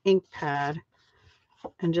your ink pad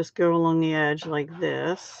and just go along the edge like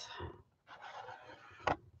this.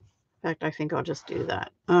 In fact, I think I'll just do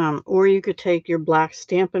that. Or you could take your black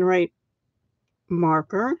Stampin' Up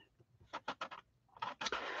marker,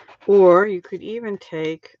 or you could even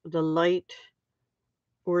take the light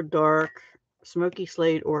or dark smoky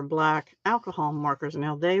slate or black alcohol markers.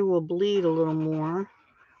 Now they will bleed a little more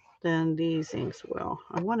than these inks will.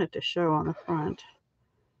 I want it to show on the front.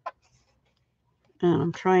 And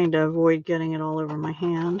I'm trying to avoid getting it all over my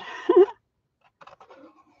hand.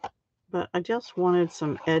 But I just wanted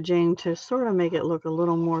some edging to sort of make it look a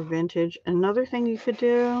little more vintage. Another thing you could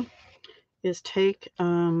do is take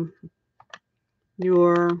in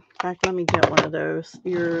fact, let me get one of those,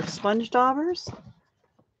 your sponge daubers.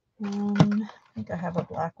 I think I have a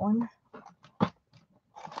black one.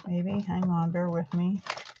 Maybe, hang on, bear with me.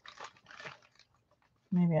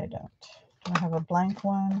 Maybe I don't. Do I have a blank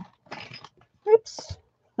one? Oops,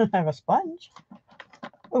 I have a sponge.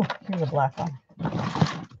 Oh, here's a black one.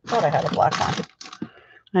 Thought I had a black one.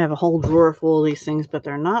 I have a whole drawer full of these things, but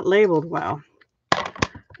they're not labeled well.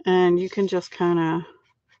 And you can just kind of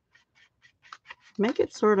make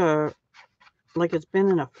it sort of like it's been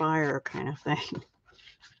in a fire kind of thing.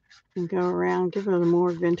 And go around, give it a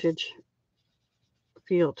more vintage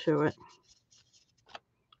feel to it.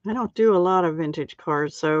 I don't do a lot of vintage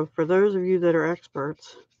cards, so for those of you that are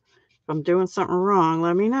experts, if I'm doing something wrong,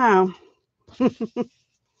 let me know.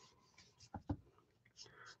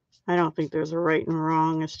 I don't think there's a right and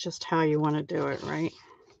wrong. It's just how you want to do it, right?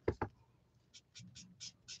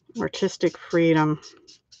 Artistic freedom.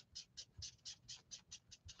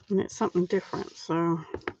 And it's something different, so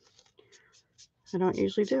I don't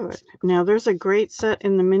usually do it. Now, there's a great set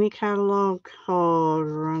in the mini catalog called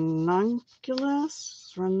Ranunculus,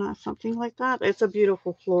 something like that. It's a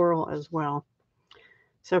beautiful floral as well.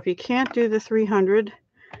 So if you can't do the 300,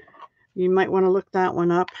 you might want to look that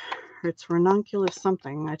one up. It's Ranunculus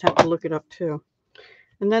something. I'd have to look it up too.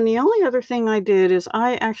 And then the only other thing I did is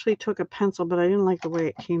I actually took a pencil, but I didn't like the way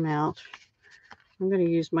it came out. I'm going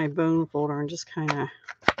to use my bone folder and just kind of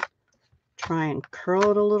try and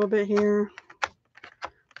curl it a little bit here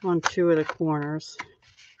on 2 of the corners.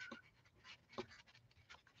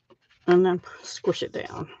 And then squish it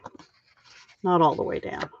down. Not all the way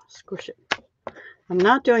down. Squish it. I'm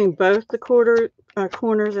not doing both the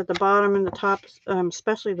corners at the bottom and the top,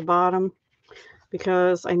 especially the bottom,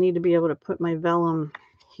 because I need to be able to put my vellum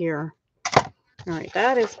here. All right,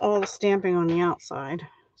 that is all the stamping on the outside.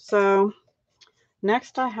 So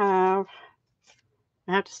next I have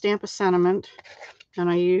to stamp a sentiment. And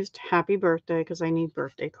I used happy birthday because I need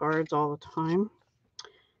birthday cards all the time.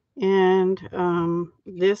 And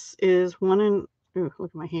this is ooh, look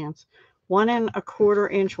at my hands, 1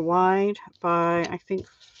 1/4 inch wide by I think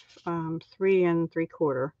 3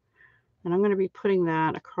 3/4. And I'm going to be putting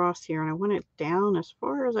that across here, and I want it down as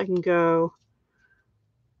far as I can go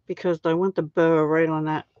because I want the bow right on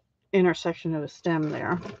that intersection of the stem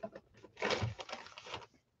there.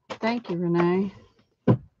 Thank you, Renee.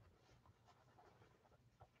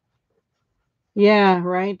 Yeah,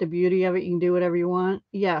 right. The beauty of it, you can do whatever you want.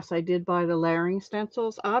 Yes, I did buy the layering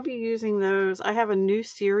stencils. I'll be using those. I have a new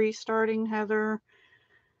series starting, Heather.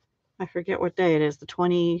 I forget what day it is, the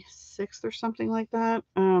 26th or something like that.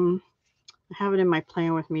 I have it in my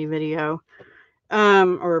Plan With Me video,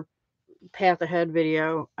 or Path Ahead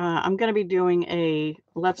video. I'm going to be doing a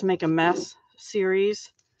Let's Make a Mess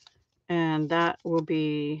series, and that will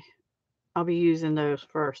be, I'll be using those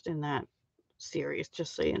first in that series,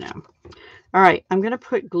 just so you know. All right, I'm going to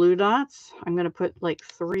put glue dots. I'm going to put like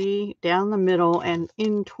 3 down the middle and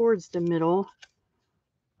in towards the middle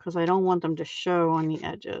because I don't want them to show on the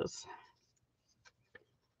edges.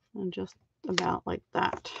 And just about like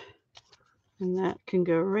that. And that can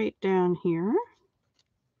go right down here.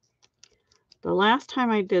 The last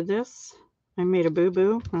time I did this, I made a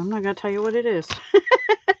boo-boo. I'm not going to tell you what it is.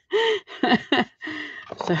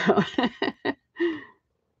 So,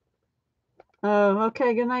 oh,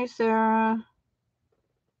 okay. Good night, Sarah.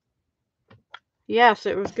 Yes,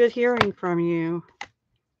 it was good hearing from you.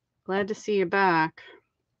 Glad to see you back.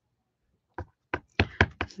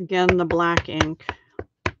 Again, the black ink.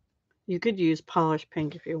 You could use polished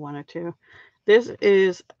pink if you wanted to. This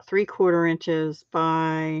is 3/4 inches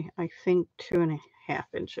by, I think, 2.5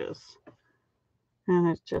 inches. And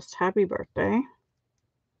it's just happy birthday.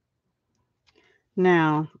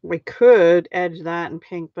 Now, we could edge that in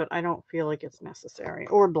pink, but I don't feel like it's necessary.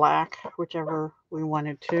 Or black, whichever we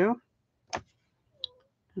wanted to.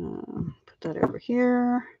 Put that over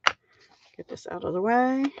here. Get this out of the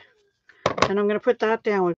way. And I'm going to put that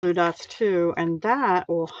down with glue dots too, and that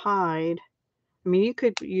will hide. I mean, you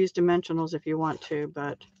could use dimensionals if you want to,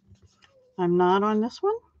 but I'm not on this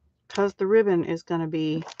one because the ribbon is going to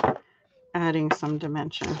be adding some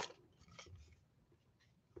dimension.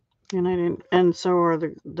 And so are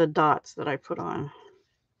the dots that I put on.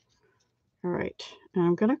 All right, and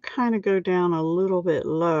I'm going to kind of go down a little bit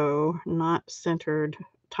low, not centered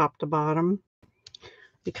top to bottom,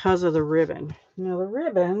 because of the ribbon. Now the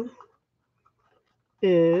ribbon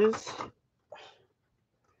is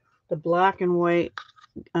the black and white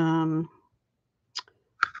gingham,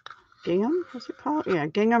 what's it called? Yeah,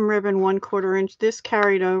 gingham ribbon 1/4 inch. This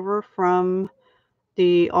carried over from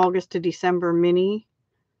the August to December mini.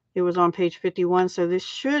 It was on page 51, so this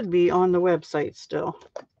should be on the website still.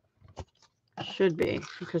 Should be,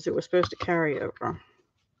 because it was supposed to carry over.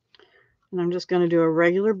 And I'm just going to do a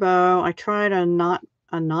regular bow. I tried a knot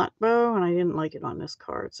bow, and I didn't like it on this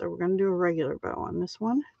card, so we're going to do a regular bow on this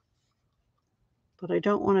one. But I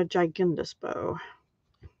don't want a gigantous bow.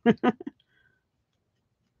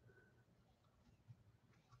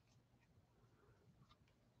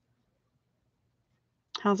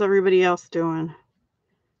 How's everybody else doing?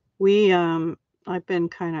 I've been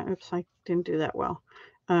kind of, oops, I didn't do that well.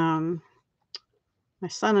 My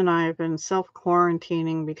son and I have been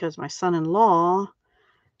self-quarantining because my son-in-law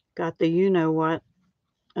got the you-know-what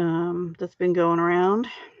that's been going around.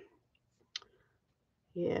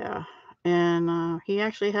 Yeah, and he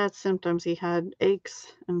actually had symptoms. He had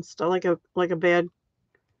aches and stuff, like a bad,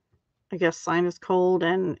 I guess, sinus cold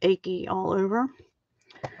and achy all over.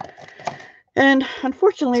 And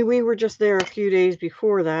unfortunately, we were just there a few days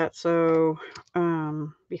before that, so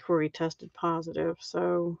before he tested positive.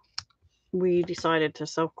 So we decided to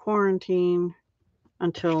self-quarantine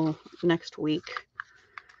until next week,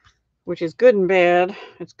 which is good and bad.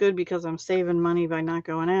 It's good because I'm saving money by not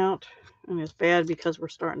going out, and it's bad because we're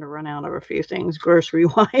starting to run out of a few things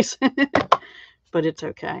grocery-wise. But it's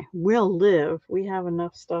okay. We'll live. We have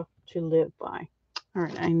enough stuff to live by. All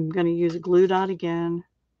right, I'm going to use a glue dot again.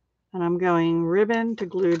 And I'm going ribbon to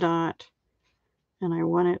glue dot, and I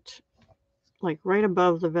want it like right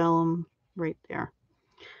above the vellum right there.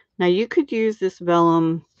 Now you could use this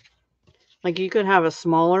vellum, like you could have a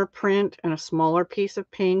smaller print and a smaller piece of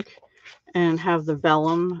pink and have the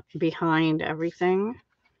vellum behind everything.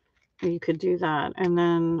 You could do that. And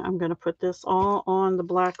then I'm going to put this all on the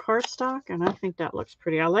black cardstock, and I think that looks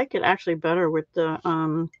pretty. I like it actually better with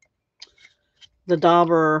the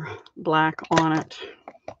dauber black on it.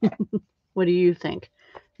 What do you think?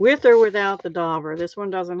 With or without the dauber? This one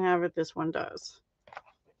doesn't have it. This one does.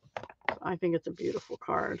 I think it's a beautiful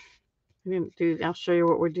card. I didn't do, I'll show you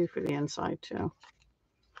what we do for the inside too.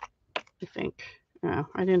 I think. No,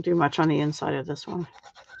 I didn't do much on the inside of this one.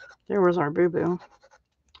 There was our boo-boo.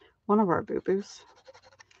 One of our boo-boos.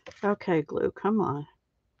 Okay, glue, come on.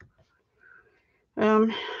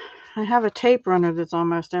 I have a tape runner that's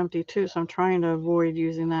almost empty too, so I'm trying to avoid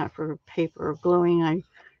using that for paper or gluing. I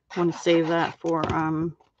want to save that for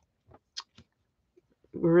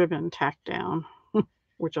ribbon tack down,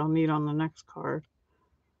 which I'll need on the next card.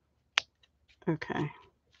 Okay.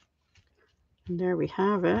 And there we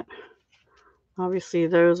have it. Obviously,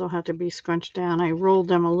 those will have to be scrunched down. I rolled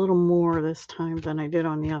them a little more this time than I did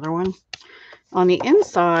on the other one. On the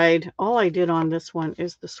inside, all I did on this one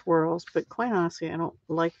is the swirls, but quite honestly, I don't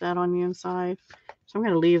like that on the inside. So I'm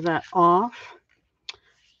going to leave that off.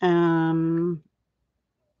 And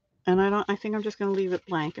I think I'm just going to leave it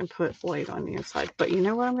blank and put white on the inside. But you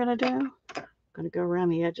know what I'm going to do? I'm going to go around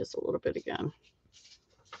the edges a little bit again.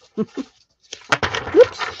 Whoops.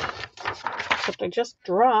 Except I just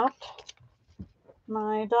dropped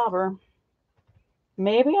my dauber.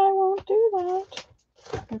 Maybe I won't do that.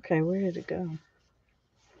 Okay, where did it go?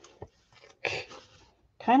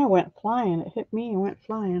 Kind of went flying. It hit me and went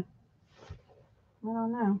flying. I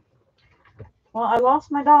don't know. Well, I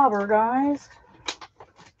lost my dauber, guys.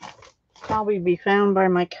 Probably be found by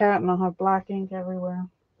my cat, and I'll have black ink everywhere.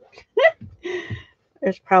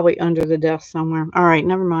 It's probably under the desk somewhere. All right,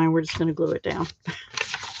 never mind. We're just going to glue it down.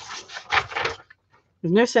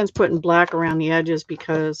 There's no sense putting black around the edges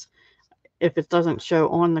because if it doesn't show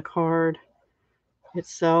on the card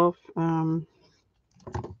itself,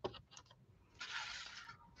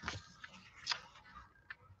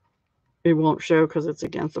 it won't show because it's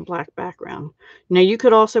against a black background. Now you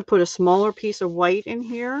could also put a smaller piece of white in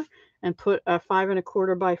here and put a 5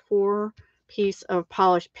 1/4 by 4 piece of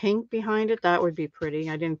polished pink behind it. That would be pretty.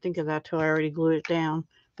 I didn't think of that till I already glued it down,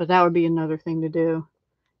 but that would be another thing to do.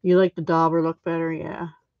 You like the dauber look better? Yeah.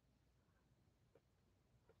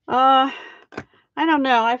 I don't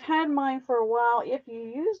know. I've had mine for a while. If you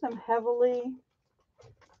use them heavily,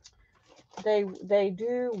 they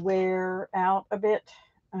do wear out a bit.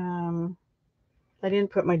 I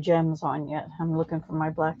didn't put my gems on yet. I'm looking for my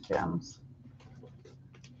black gems.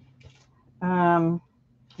 Here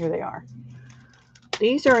they are.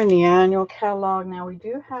 These are in the annual catalog. Now we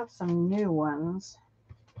do have some new ones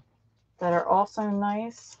that are also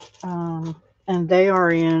nice. And they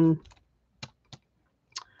are in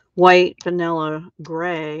white, vanilla,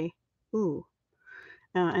 gray. Ooh.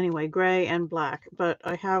 Anyway, gray and black. But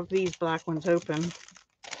I have these black ones open.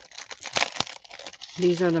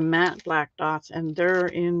 These are the matte black dots, and they're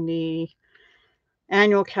in the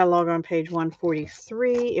annual catalog on page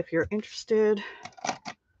 143 if you're interested.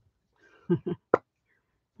 And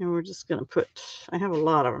we're just going to put, I have a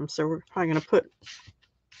lot of them, so we're probably going to put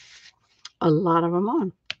a lot of them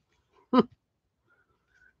on.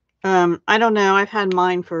 I don't know. I've had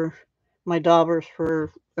mine for my daubers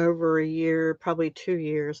for over a year, probably 2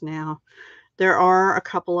 years now. There are a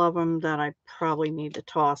couple of them that I probably need to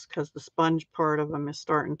toss because the sponge part of them is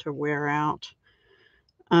starting to wear out.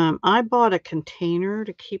 I bought a container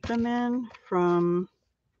to keep them in from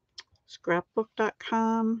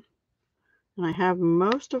scrapbook.com. And I have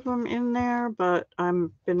most of them in there, but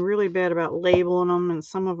I've been really bad about labeling them. And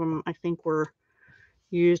some of them I think were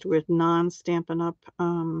used with non-Stampin' Up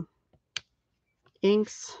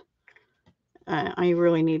inks. I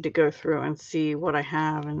really need to go through and see what I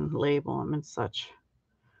have and label them and such.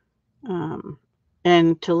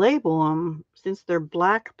 And to label them, since they're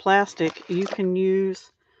black plastic, you can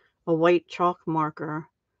use a white chalk marker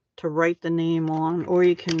to write the name on, or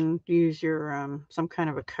you can use your some kind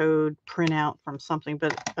of a code printout from something,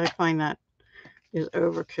 but I find that is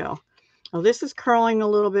overkill. Now this is curling a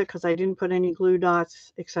little bit because I didn't put any glue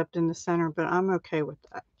dots except in the center, but I'm okay with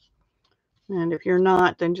that. And if you're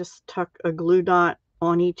not, then just tuck a glue dot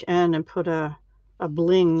on each end and put a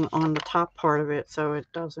bling on the top part of it so it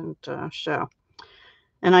doesn't show.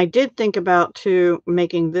 And I did think about too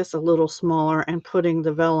making this a little smaller and putting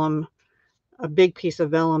the vellum, a big piece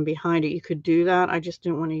of vellum behind it. You could do that. I just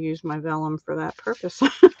didn't want to use my vellum for that purpose.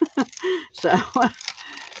 So,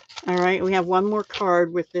 all right, we have one more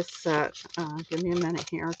card with this set. Give me a minute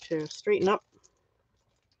here to straighten up.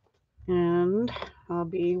 And I'll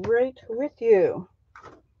be right with you.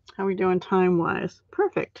 How are we doing time-wise?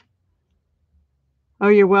 Perfect. Oh,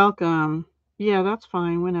 you're welcome. Yeah, that's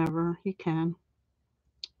fine. Whenever you can.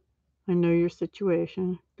 I know your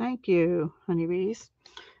situation. Thank you, honeybees.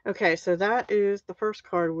 Okay, so that is the first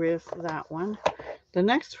card with that one. The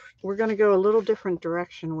next, we're going to go a little different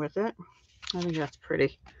direction with it. I think that's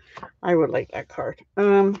pretty. I would like that card.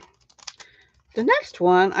 The next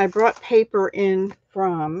one, I brought paper in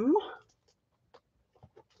from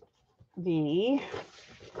the,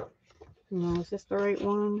 no, is this the right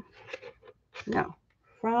one? No,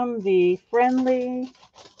 from the Friendly,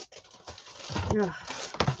 ugh,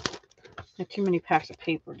 I have too many packs of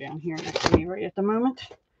paper down here next to me right at the moment.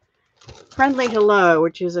 Friendly Hello,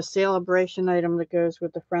 which is a Sale-a-Bration item that goes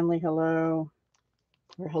with the Friendly Hello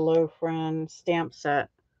or Hello Friend stamp set.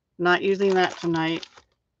 Not using that tonight,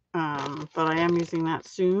 but I am using that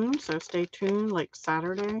soon, so stay tuned, like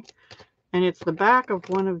Saturday. And it's the back of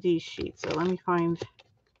one of these sheets. So let me find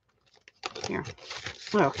here.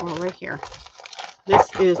 Oh, well, right here. This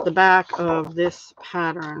is the back of this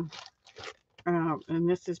pattern. And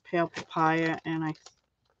this is Pale Papaya, and I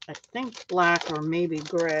think black or maybe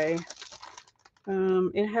gray.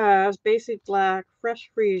 It has basic black,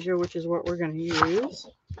 fresh freesia, which is what we're going to use,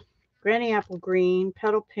 granny apple green,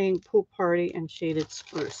 petal pink, pool party, and shaded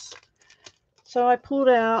spruce. So I pulled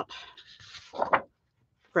out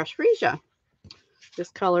fresh freesia. This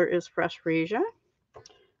color is fresh freesia.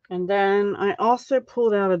 And then I also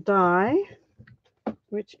pulled out a die,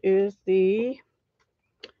 which is the,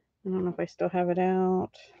 I don't know if I still have it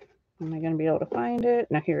out. Am I going to be able to find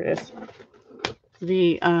it? No, here it is.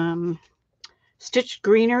 The Stitched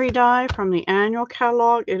Greenery die from the annual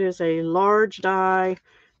catalog. It is a large die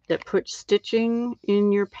that puts stitching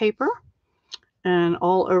in your paper and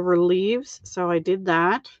all over leaves. So I did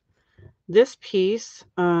that. This piece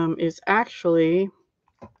is actually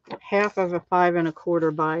half of a 5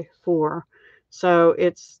 1/4 by 4. So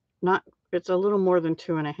it's not, it's a little more than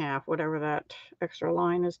 2 1/2, whatever that extra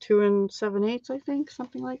line is, 2 7/8, I think,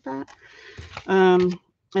 something like that.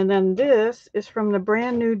 And then this is from the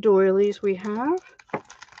brand new doilies we have,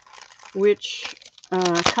 which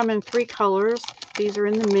come in 3 colors. These are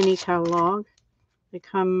in the mini catalog. They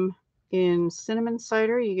come in cinnamon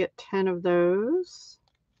cider. You get 10 of those.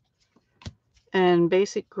 And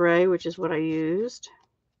basic gray, which is what I used.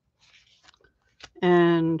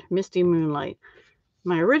 And misty moonlight.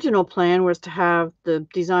 My original plan was to have the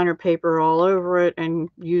designer paper all over it and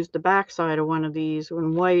use the back side of one of these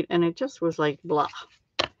in white, and it just was like blah.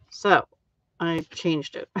 So I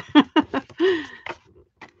changed it.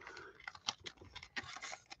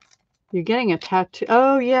 You're getting a tattoo.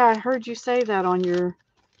 Oh yeah, I heard you say that on your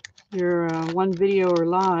one video or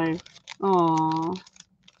live. Aw,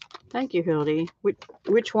 thank you, Hildy.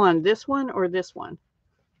 Which one? This one or this one?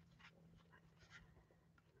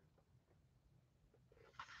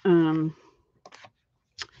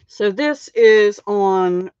 So this is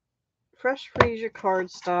on Fresh Freesia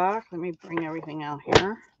cardstock. Let me bring everything out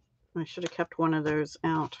here. I should have kept one of those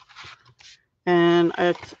out. And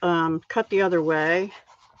it's cut the other way.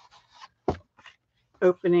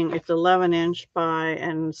 Opening, it's 11" by,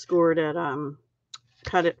 and scored at,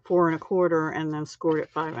 cut it 4 1/4 and then scored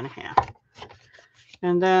at 5 1/2.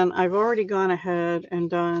 And then I've already gone ahead and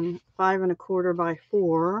done 5 1/4 by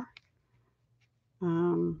 4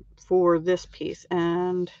 for this piece.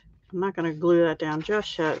 And I'm not going to glue that down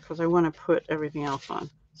just yet because I want to put everything else on.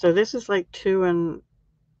 So this is like 2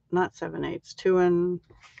 not 7/8, 2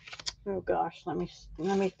 oh gosh, let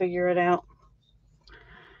me figure it out.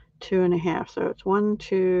 2 1/2. So it's 1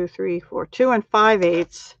 2 3 4, 2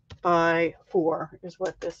 5/8 by 4 is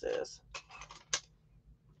what this is.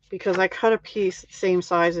 Because I cut a piece same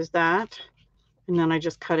size as that, and then I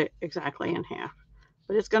just cut it exactly in half.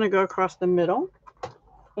 But it's going to go across the middle.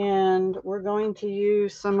 And we're going to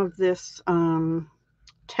use some of this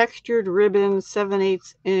textured ribbon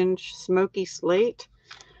 7/8" smoky slate.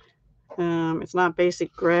 It's not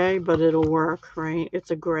basic gray, but it'll work, right?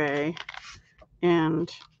 It's a gray. And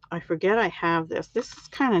I forget I have this. This is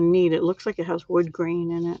kind of neat. It looks like it has wood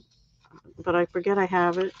grain in it, but I forget I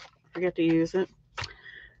have it. I forget to use it.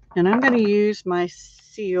 And I'm going to use my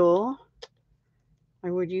Seal. I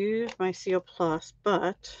would use my Seal Plus,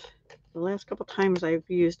 but the last couple times I've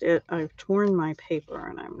used it, I've torn my paper,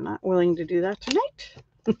 and I'm not willing to do that tonight.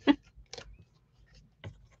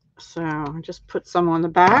 So I just put some on the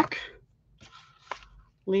back,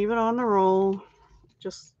 leave it on the roll,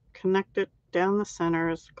 just connect it down the center,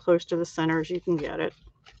 as close to the center as you can get it.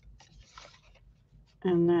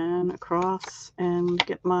 And then across and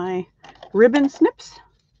get my ribbon snips.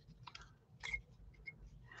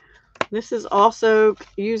 This is also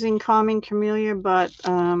using Calming Camellia, but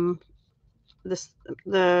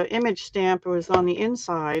the image stamp was on the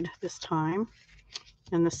inside this time,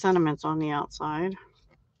 and the sentiments on the outside.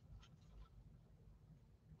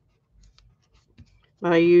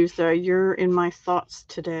 But I used You're in My Thoughts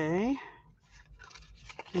Today.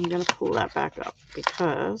 I'm going to pull that back up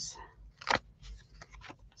because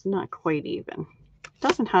it's not quite even.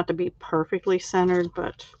 Doesn't have to be perfectly centered,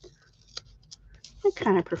 but I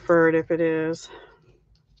kind of prefer it if it is.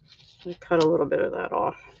 I'll cut a little bit of that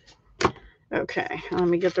off. Okay, let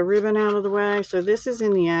me get the ribbon out of the way. So this is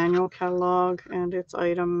in the annual catalog, and it's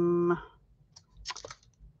item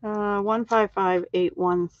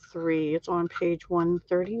 155813. It's on page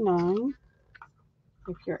 139,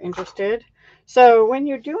 if you're interested. So when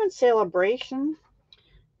you're doing Sale-a-Bration,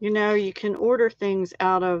 you know, you can order things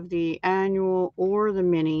out of the annual or the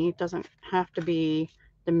mini. It doesn't have to be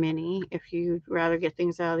the mini. If you'd rather get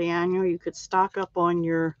things out of the annual, you could stock up on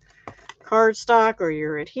your cardstock or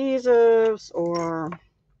your adhesives or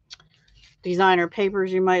designer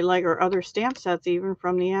papers you might like, or other stamp sets even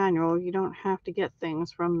from the annual. You don't have to get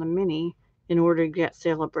things from the mini in order to get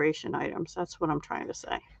Sale-a-Bration items. That's what I'm trying to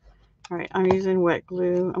say. All right, I'm using wet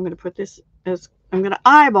glue. I'm going to put this as, I'm going to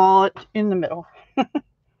eyeball it in the middle.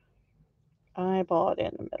 Eyeball it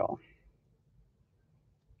in the middle.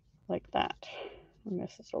 Like that. And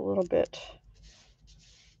this is a little bit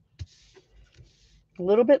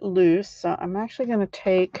loose. So I'm actually going to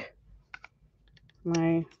take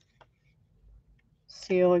my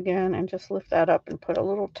seal again and just lift that up and put a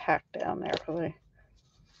little tack down there because I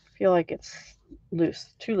feel like it's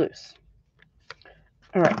loose, too loose.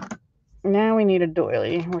 All right, now we need a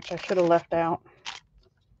doily, which I should have left out,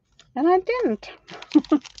 and I didn't.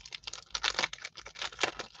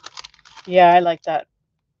 Yeah, I like that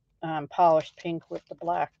polished pink with the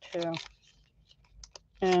black too.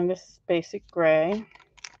 And this is basic gray.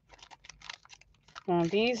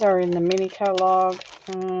 These are in the mini catalog,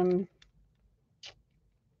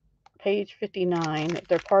 page 59.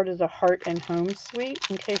 They're part of the Heart and Home suite,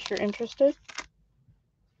 in case you're interested.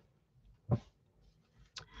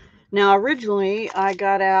 Now, originally, I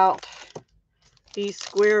got out these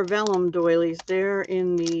square vellum doilies. They're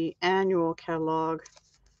in the annual catalog,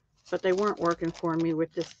 but they weren't working for me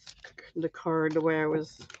with the card the way I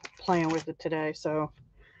was playing with it today, so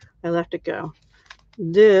I left it go.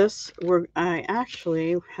 This, I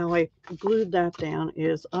actually, how I glued that down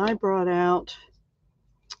is I brought out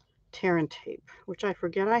tear and tape, which I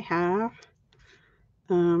forget I have.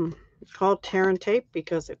 It's called tear and tape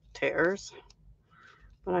because it tears.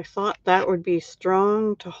 But I thought that would be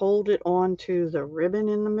strong to hold it onto the ribbon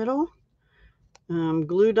in the middle.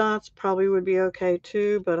 Glue dots probably would be okay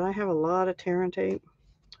too, but I have a lot of tear and tape,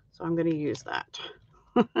 so I'm going to use that.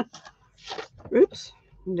 Oops,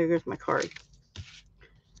 there goes my card.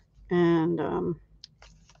 And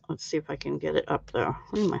let's see if I can get it up though.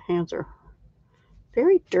 Ooh, my hands are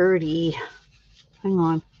very dirty. Hang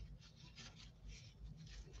on.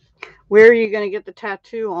 Where are you going to get the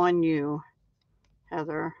tattoo on you,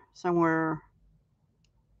 Heather? Somewhere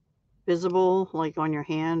visible, like on your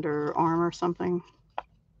hand or arm or something?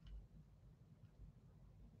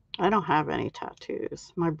 I don't have any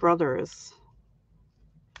tattoos. My brother is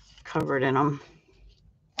covered in them.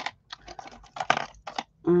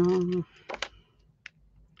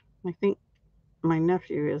 I think my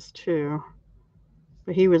nephew is too,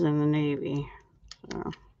 but he was in the Navy.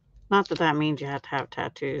 So, not that that means you have to have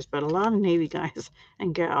tattoos, but a lot of Navy guys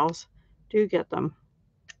and gals do get them.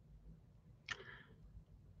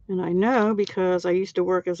 And I know because I used to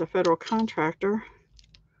work as a federal contractor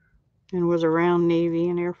and was around Navy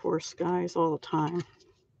and Air Force guys all the time.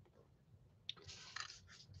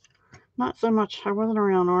 Not so much, I wasn't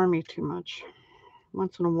around Army too much,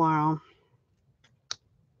 once in a while.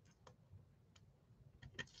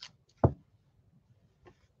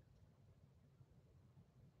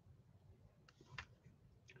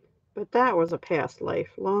 But that was a past life,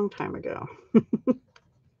 long time ago.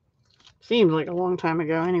 Seems like a long time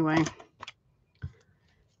ago anyway.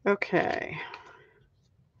 Okay.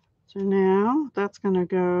 So now that's going to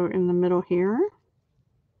go in the middle here.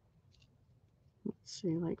 Let's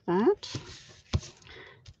see, like that.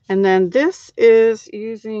 And then this is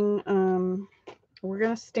using, we're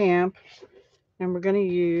going to stamp, and we're going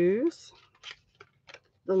to use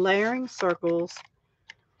the layering circles.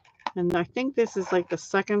 And I think this is like the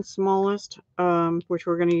second smallest, which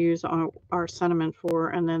we're going to use on our sentiment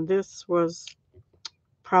for. And then this was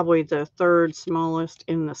probably the third smallest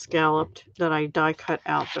in the scalloped that I die cut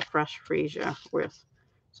out the fresh freesia with.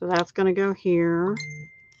 So that's going to go here.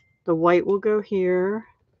 The white will go here.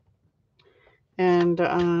 And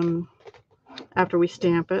after we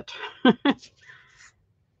stamp it.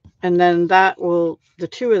 And then that will, the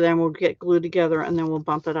two of them will get glued together, and then we'll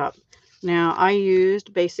bump it up. Now I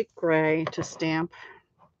used basic gray to stamp.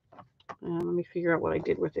 Let me figure out what I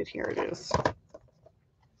did with it. Here it is.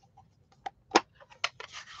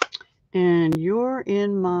 And you're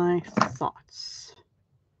in my thoughts.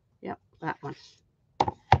 Yep, that one.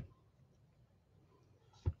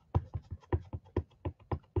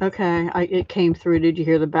 Okay, it came through. Did you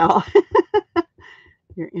hear the bell?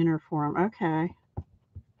 Your inner form. Okay.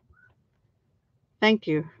 Thank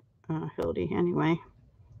you, Hildy. Anyway,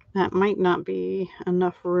 that might not be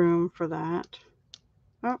enough room for that.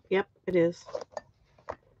 Oh, yep, it is.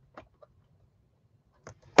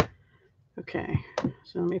 Okay,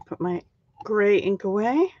 so let me put my gray ink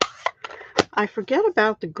away. I forget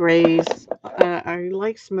about the grays. I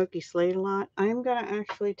like Smoky Slate a lot. I'm going to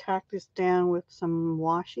actually tack this down with some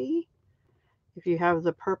washi. If you have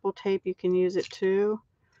the purple tape, you can use it too.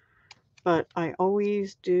 But I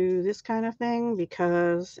always do this kind of thing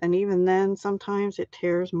because, and even then, sometimes it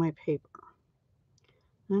tears my paper.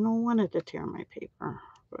 I don't want it to tear my paper,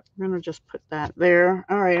 but I'm going to just put that there.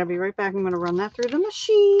 All right, I'll be right back. I'm going to run that through the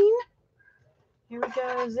machine. Here we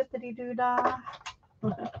go, zippity-doo-dah.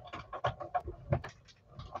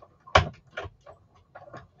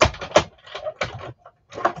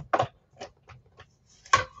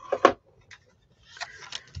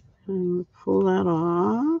 And pull that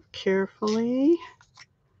off carefully.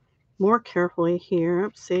 More carefully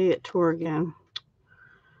here. See, it tore again.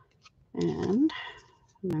 And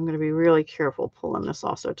I'm going to be really careful pulling this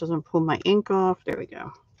off so it doesn't pull my ink off. There we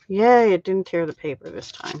go. Yay, it didn't tear the paper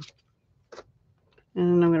this time.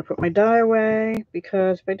 And I'm going to put my die away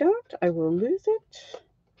because if I don't, I will lose it.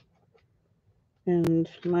 And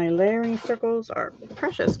my layering circles are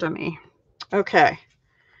precious to me. Okay,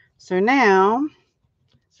 so now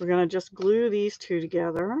we're going to just glue these two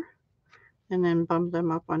together and then bump them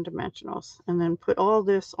up on dimensionals. And then put all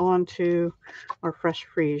this onto our fresh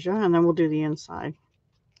freesia, and then we'll do the inside.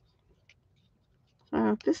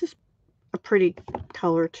 So this is a pretty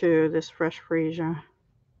color too, this fresh freesia.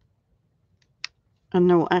 And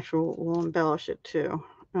then we'll embellish it too.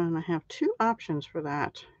 And I have two options for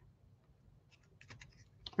that.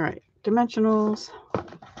 All right, dimensionals.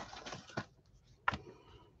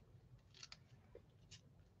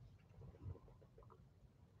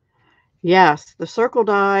 Yes, the circle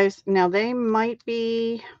dies. Now they might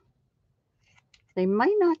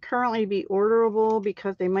not currently be orderable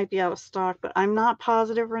because they might be out of stock, but I'm not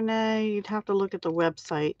positive, Renee. You'd have to look at the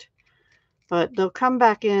website. But they'll come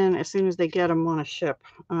back in as soon as they get them on a ship.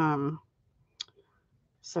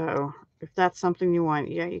 So if that's something you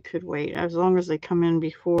want, yeah, you could wait as long as they come in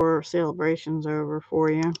before Sale-a-Bration's over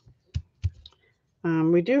for you.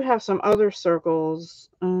 We do have some other circles,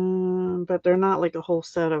 but they're not like a whole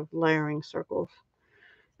set of layering circles.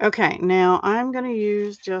 Okay, now I'm going to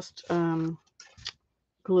use just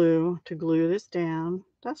glue to glue this down.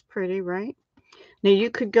 That's pretty, right? Now you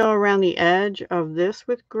could go around the edge of this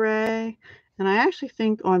with gray, and I actually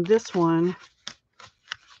think on this one,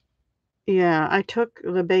 yeah, I took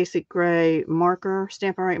the basic gray marker,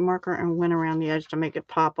 Stampin' Up marker, and went around the edge to make it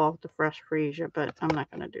pop off the fresh freesia, but I'm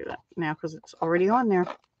not going to do that now because it's already on there.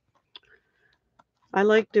 I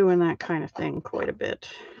like doing that kind of thing quite a bit.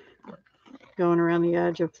 Going around the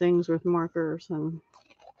edge of things with markers and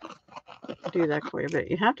do that quite a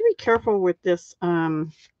bit. You have to be careful with this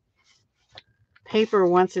paper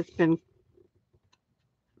once it's been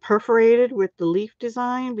perforated with the leaf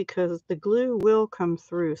design because the glue will come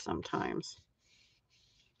through sometimes.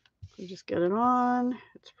 So just get it on.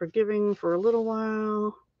 It's forgiving for a little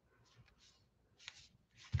while.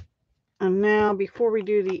 And now before we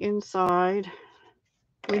do the inside,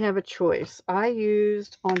 we have a choice. I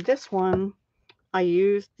used on this one, I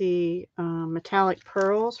used the metallic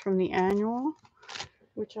pearls from the annual,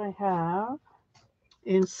 which I have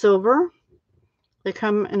in silver. They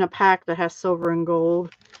come in a pack that has silver and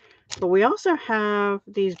gold. But we also have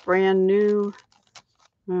these brand new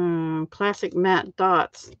classic matte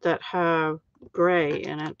dots that have gray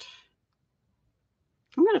in it.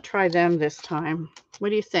 I'm going to try them this time. What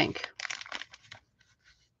do you think?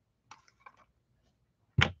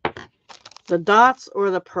 The dots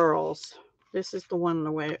or the pearls? This is the one,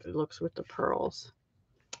 the way it looks with the pearls.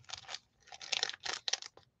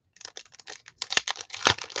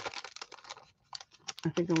 I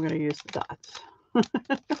think I'm going to use the dots.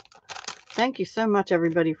 Thank you so much,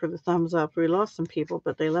 everybody, for the thumbs up. We lost some people,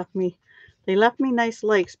 but they left me nice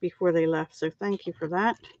likes before they left, so thank you for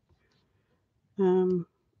that.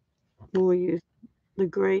 We'll use the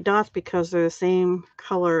gray dots because they're the same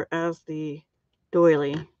color as the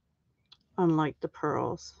doily, unlike the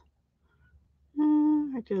pearls.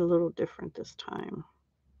 I did a little different this time.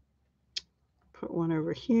 Put one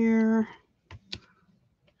over here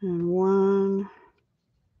and one.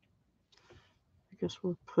 I guess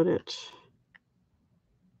we'll put it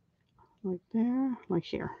like there, like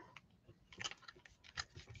here.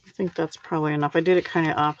 I think that's probably enough. I did it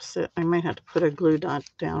kind of opposite. I might have to put a glue dot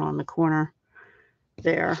down on the corner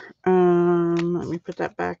there. Let me put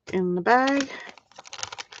that back in the bag,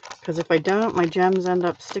 because if I don't, my gems end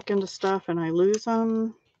up sticking to stuff and I lose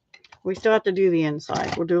them. We still have to do the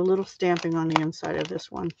inside. We'll do a little stamping on the inside of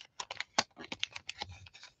this one.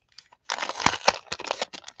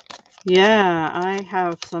 Yeah, I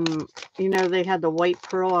have some, you know, they had the white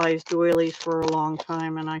pearlized doilies for a long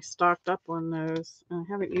time, and I stocked up on those. I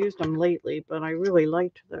haven't used them lately, but I really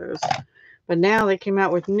liked those. But now they came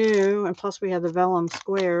out with new, and plus we have the vellum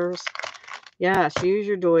squares. Yes, use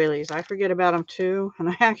your doilies. I forget about them too, and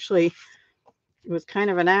I actually, it was kind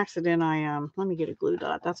of an accident. Let me get a glue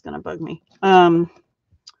dot. That's going to bug me. I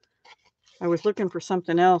was looking for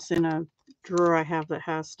something else in a drawer I have that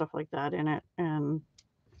has stuff like that in it, and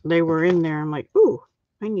they were in there. I'm like, ooh,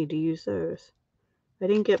 I need to use those. I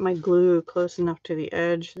didn't get my glue close enough to the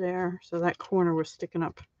edge there, so that corner was sticking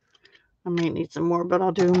up. I might need some more, but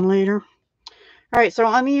I'll do them later. All right, so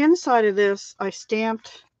on the inside of this, I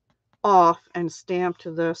stamped off and stamped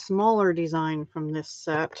the smaller design from this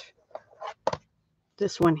set.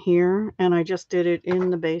 This one here, and I just did it in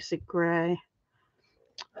the basic gray,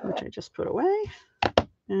 which I just put away.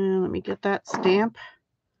 And let me get that stamp.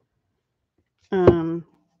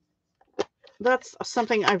 That's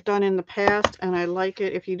something I've done in the past, and I like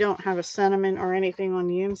it. If you don't have a sentiment or anything on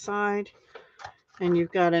the inside, and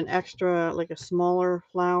you've got an extra, like a smaller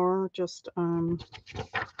flower, just or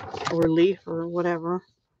leaf or whatever,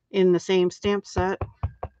 in the same stamp set,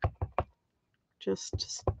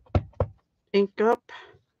 just ink up,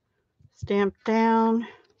 stamp down,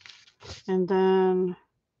 and then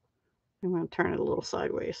I'm going to turn it a little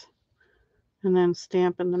sideways, and then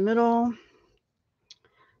stamp in the middle,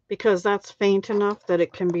 because that's faint enough that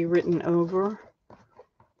it can be written over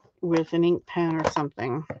with an ink pen or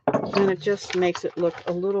something, and it just makes it look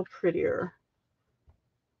a little prettier.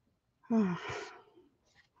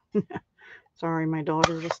 Sorry, my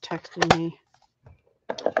daughter just texted me.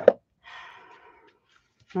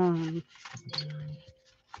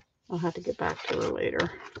 I'll have to get back to her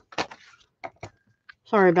later.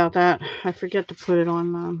 Sorry about that. I forget to put it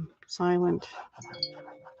on silent.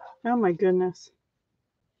 Oh my goodness.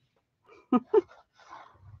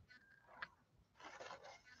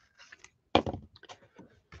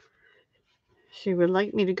 She would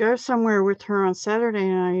like me to go somewhere with her on Saturday,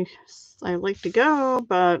 and I like to go,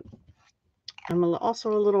 but I'm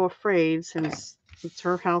also a little afraid since it's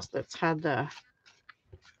her house that's had the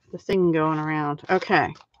thing going around.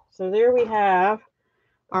 Okay, so there we have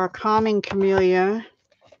our Calming Camellia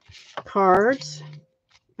cards.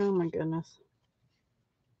 Oh my goodness.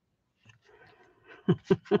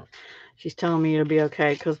 She's telling me it'll be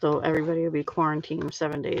okay because everybody will be quarantined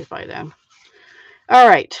 7 days by then. All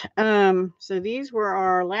right. So these were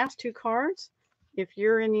our last two cards. If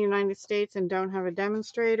you're in the United States and don't have a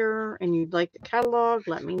demonstrator and you'd like the catalog,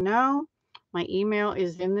 let me know. My email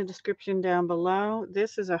is in the description down below.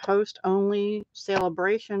 This is a host only,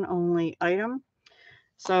 Sale-a-Bration only item.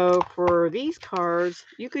 So for these cards,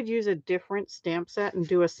 you could use a different stamp set and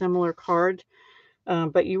do a similar card,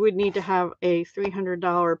 but you would need to have a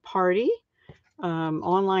 $300 party.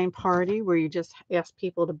 Online party where you just ask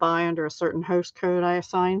people to buy under a certain host code I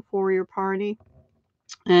assign for your party,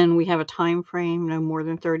 and we have a time frame, no more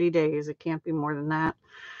than 30 days. It can't be more than that.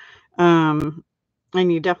 And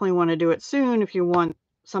you definitely want to do it soon if you want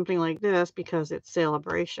something like this, because it's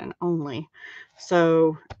Sale-a-Bration only.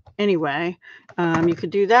 So anyway, you could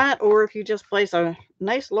do that, or if you just place a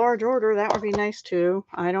nice large order, that would be nice too.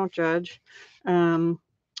 I don't judge.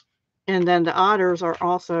 And then the Otters are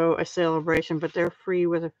also a Sale-a-Bration, but they're free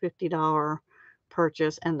with a $50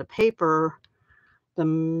 purchase. And the paper, the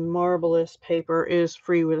Marvelous paper, is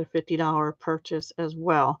free with a $50 purchase as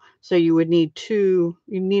well. So you would need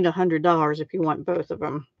 $100 if you want both of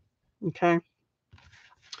them. Okay.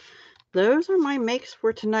 Those are my makes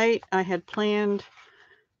for tonight. I had planned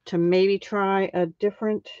to maybe try a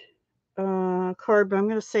different card, but I'm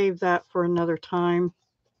going to save that for another time.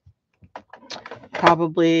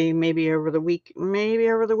 Probably maybe over the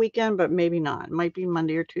weekend, but maybe not. It might be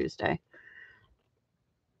Monday or Tuesday.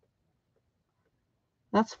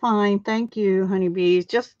 That's fine. Thank you, honeybees.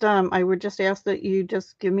 Just I would just ask that you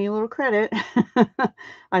just give me a little credit.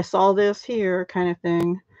 I saw this here kind of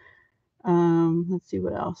thing. Let's see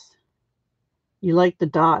what else. You like the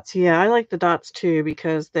dots. Yeah, I like the dots too,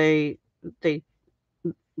 because the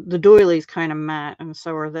doilies kind of matte, and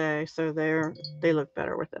so are they. So they look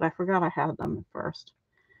better with it. I forgot I had them at first.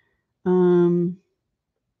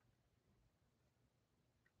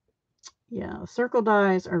 Yeah, circle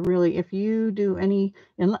dies are really, if you do any,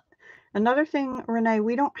 and another thing, Renee,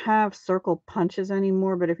 we don't have circle punches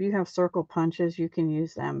anymore, but if you have circle punches, you can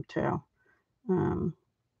use them too. I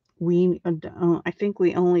think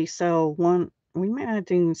we only sell one. We might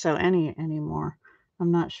not even sell any anymore.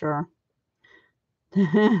 I'm not sure.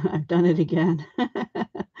 I've done it again.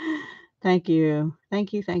 Thank you.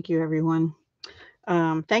 Thank you, everyone.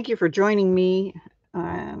 Thank you for joining me,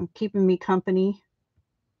 keeping me company.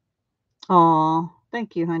 Oh,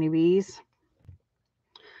 thank you, honeybees.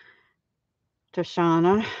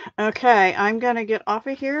 Tashana. Okay, I'm going to get off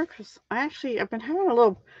of here because I've been having a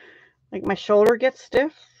little, like my shoulder gets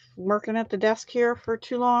stiff working at the desk here for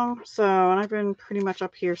too long. So, and I've been pretty much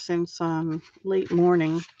up here since late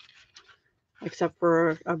morning, except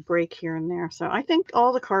for a break here and there. So I think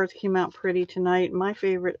all the cards came out pretty tonight. My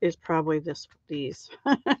favorite is probably these.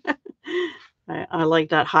 I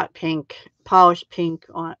like that hot pink, polished pink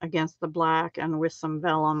against the black and with some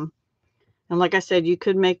vellum. And like I said, you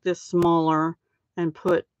could make this smaller and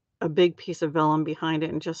put a big piece of vellum behind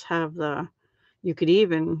it and just have you could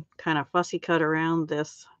even kind of fussy cut around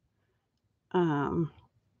this and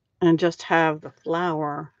just have the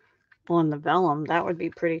flower on the vellum. That would be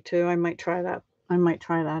pretty too. I might try that. I might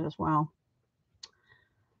try that as well.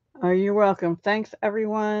 Oh, you're welcome. Thanks,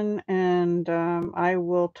 everyone, and I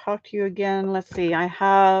will talk to you again. Let's see. I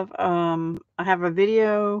have a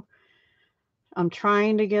video. I'm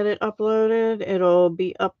trying to get it uploaded. It'll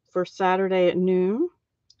be up for Saturday at noon,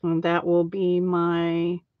 and that will be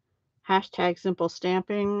my hashtag simple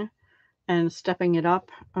stamping and stepping it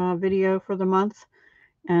up video for the month.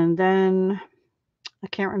 And then I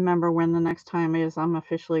can't remember when the next time is I'm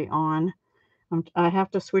officially on. I have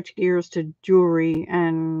to switch gears to jewelry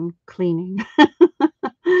and cleaning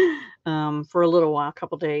for a little while, a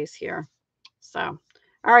couple days here. So,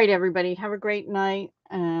 all right, everybody, have a great night.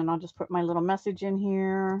 And I'll just put my little message in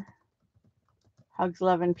here. Hugs,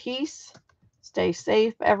 love, and peace. Stay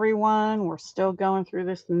safe, everyone. We're still going through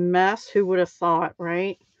this mess. Who would have thought,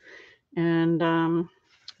 right? And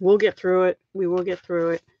we'll get through it. We will get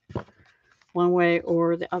through it one way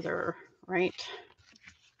or the other, right?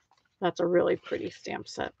 That's a really pretty stamp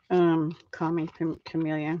set. Calming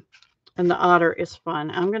Camellia. And the otter is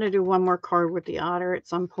fun. I'm going to do one more card with the otter at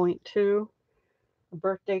some point too. A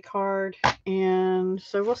birthday card. And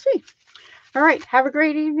so we'll see. All right. Have a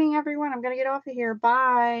great evening, everyone. I'm going to get off of here.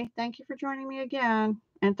 Bye. Thank you for joining me again.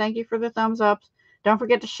 And thank you for the thumbs ups. Don't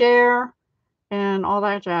forget to share and all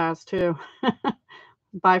that jazz too.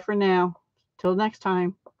 Bye for now. Till next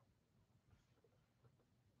time.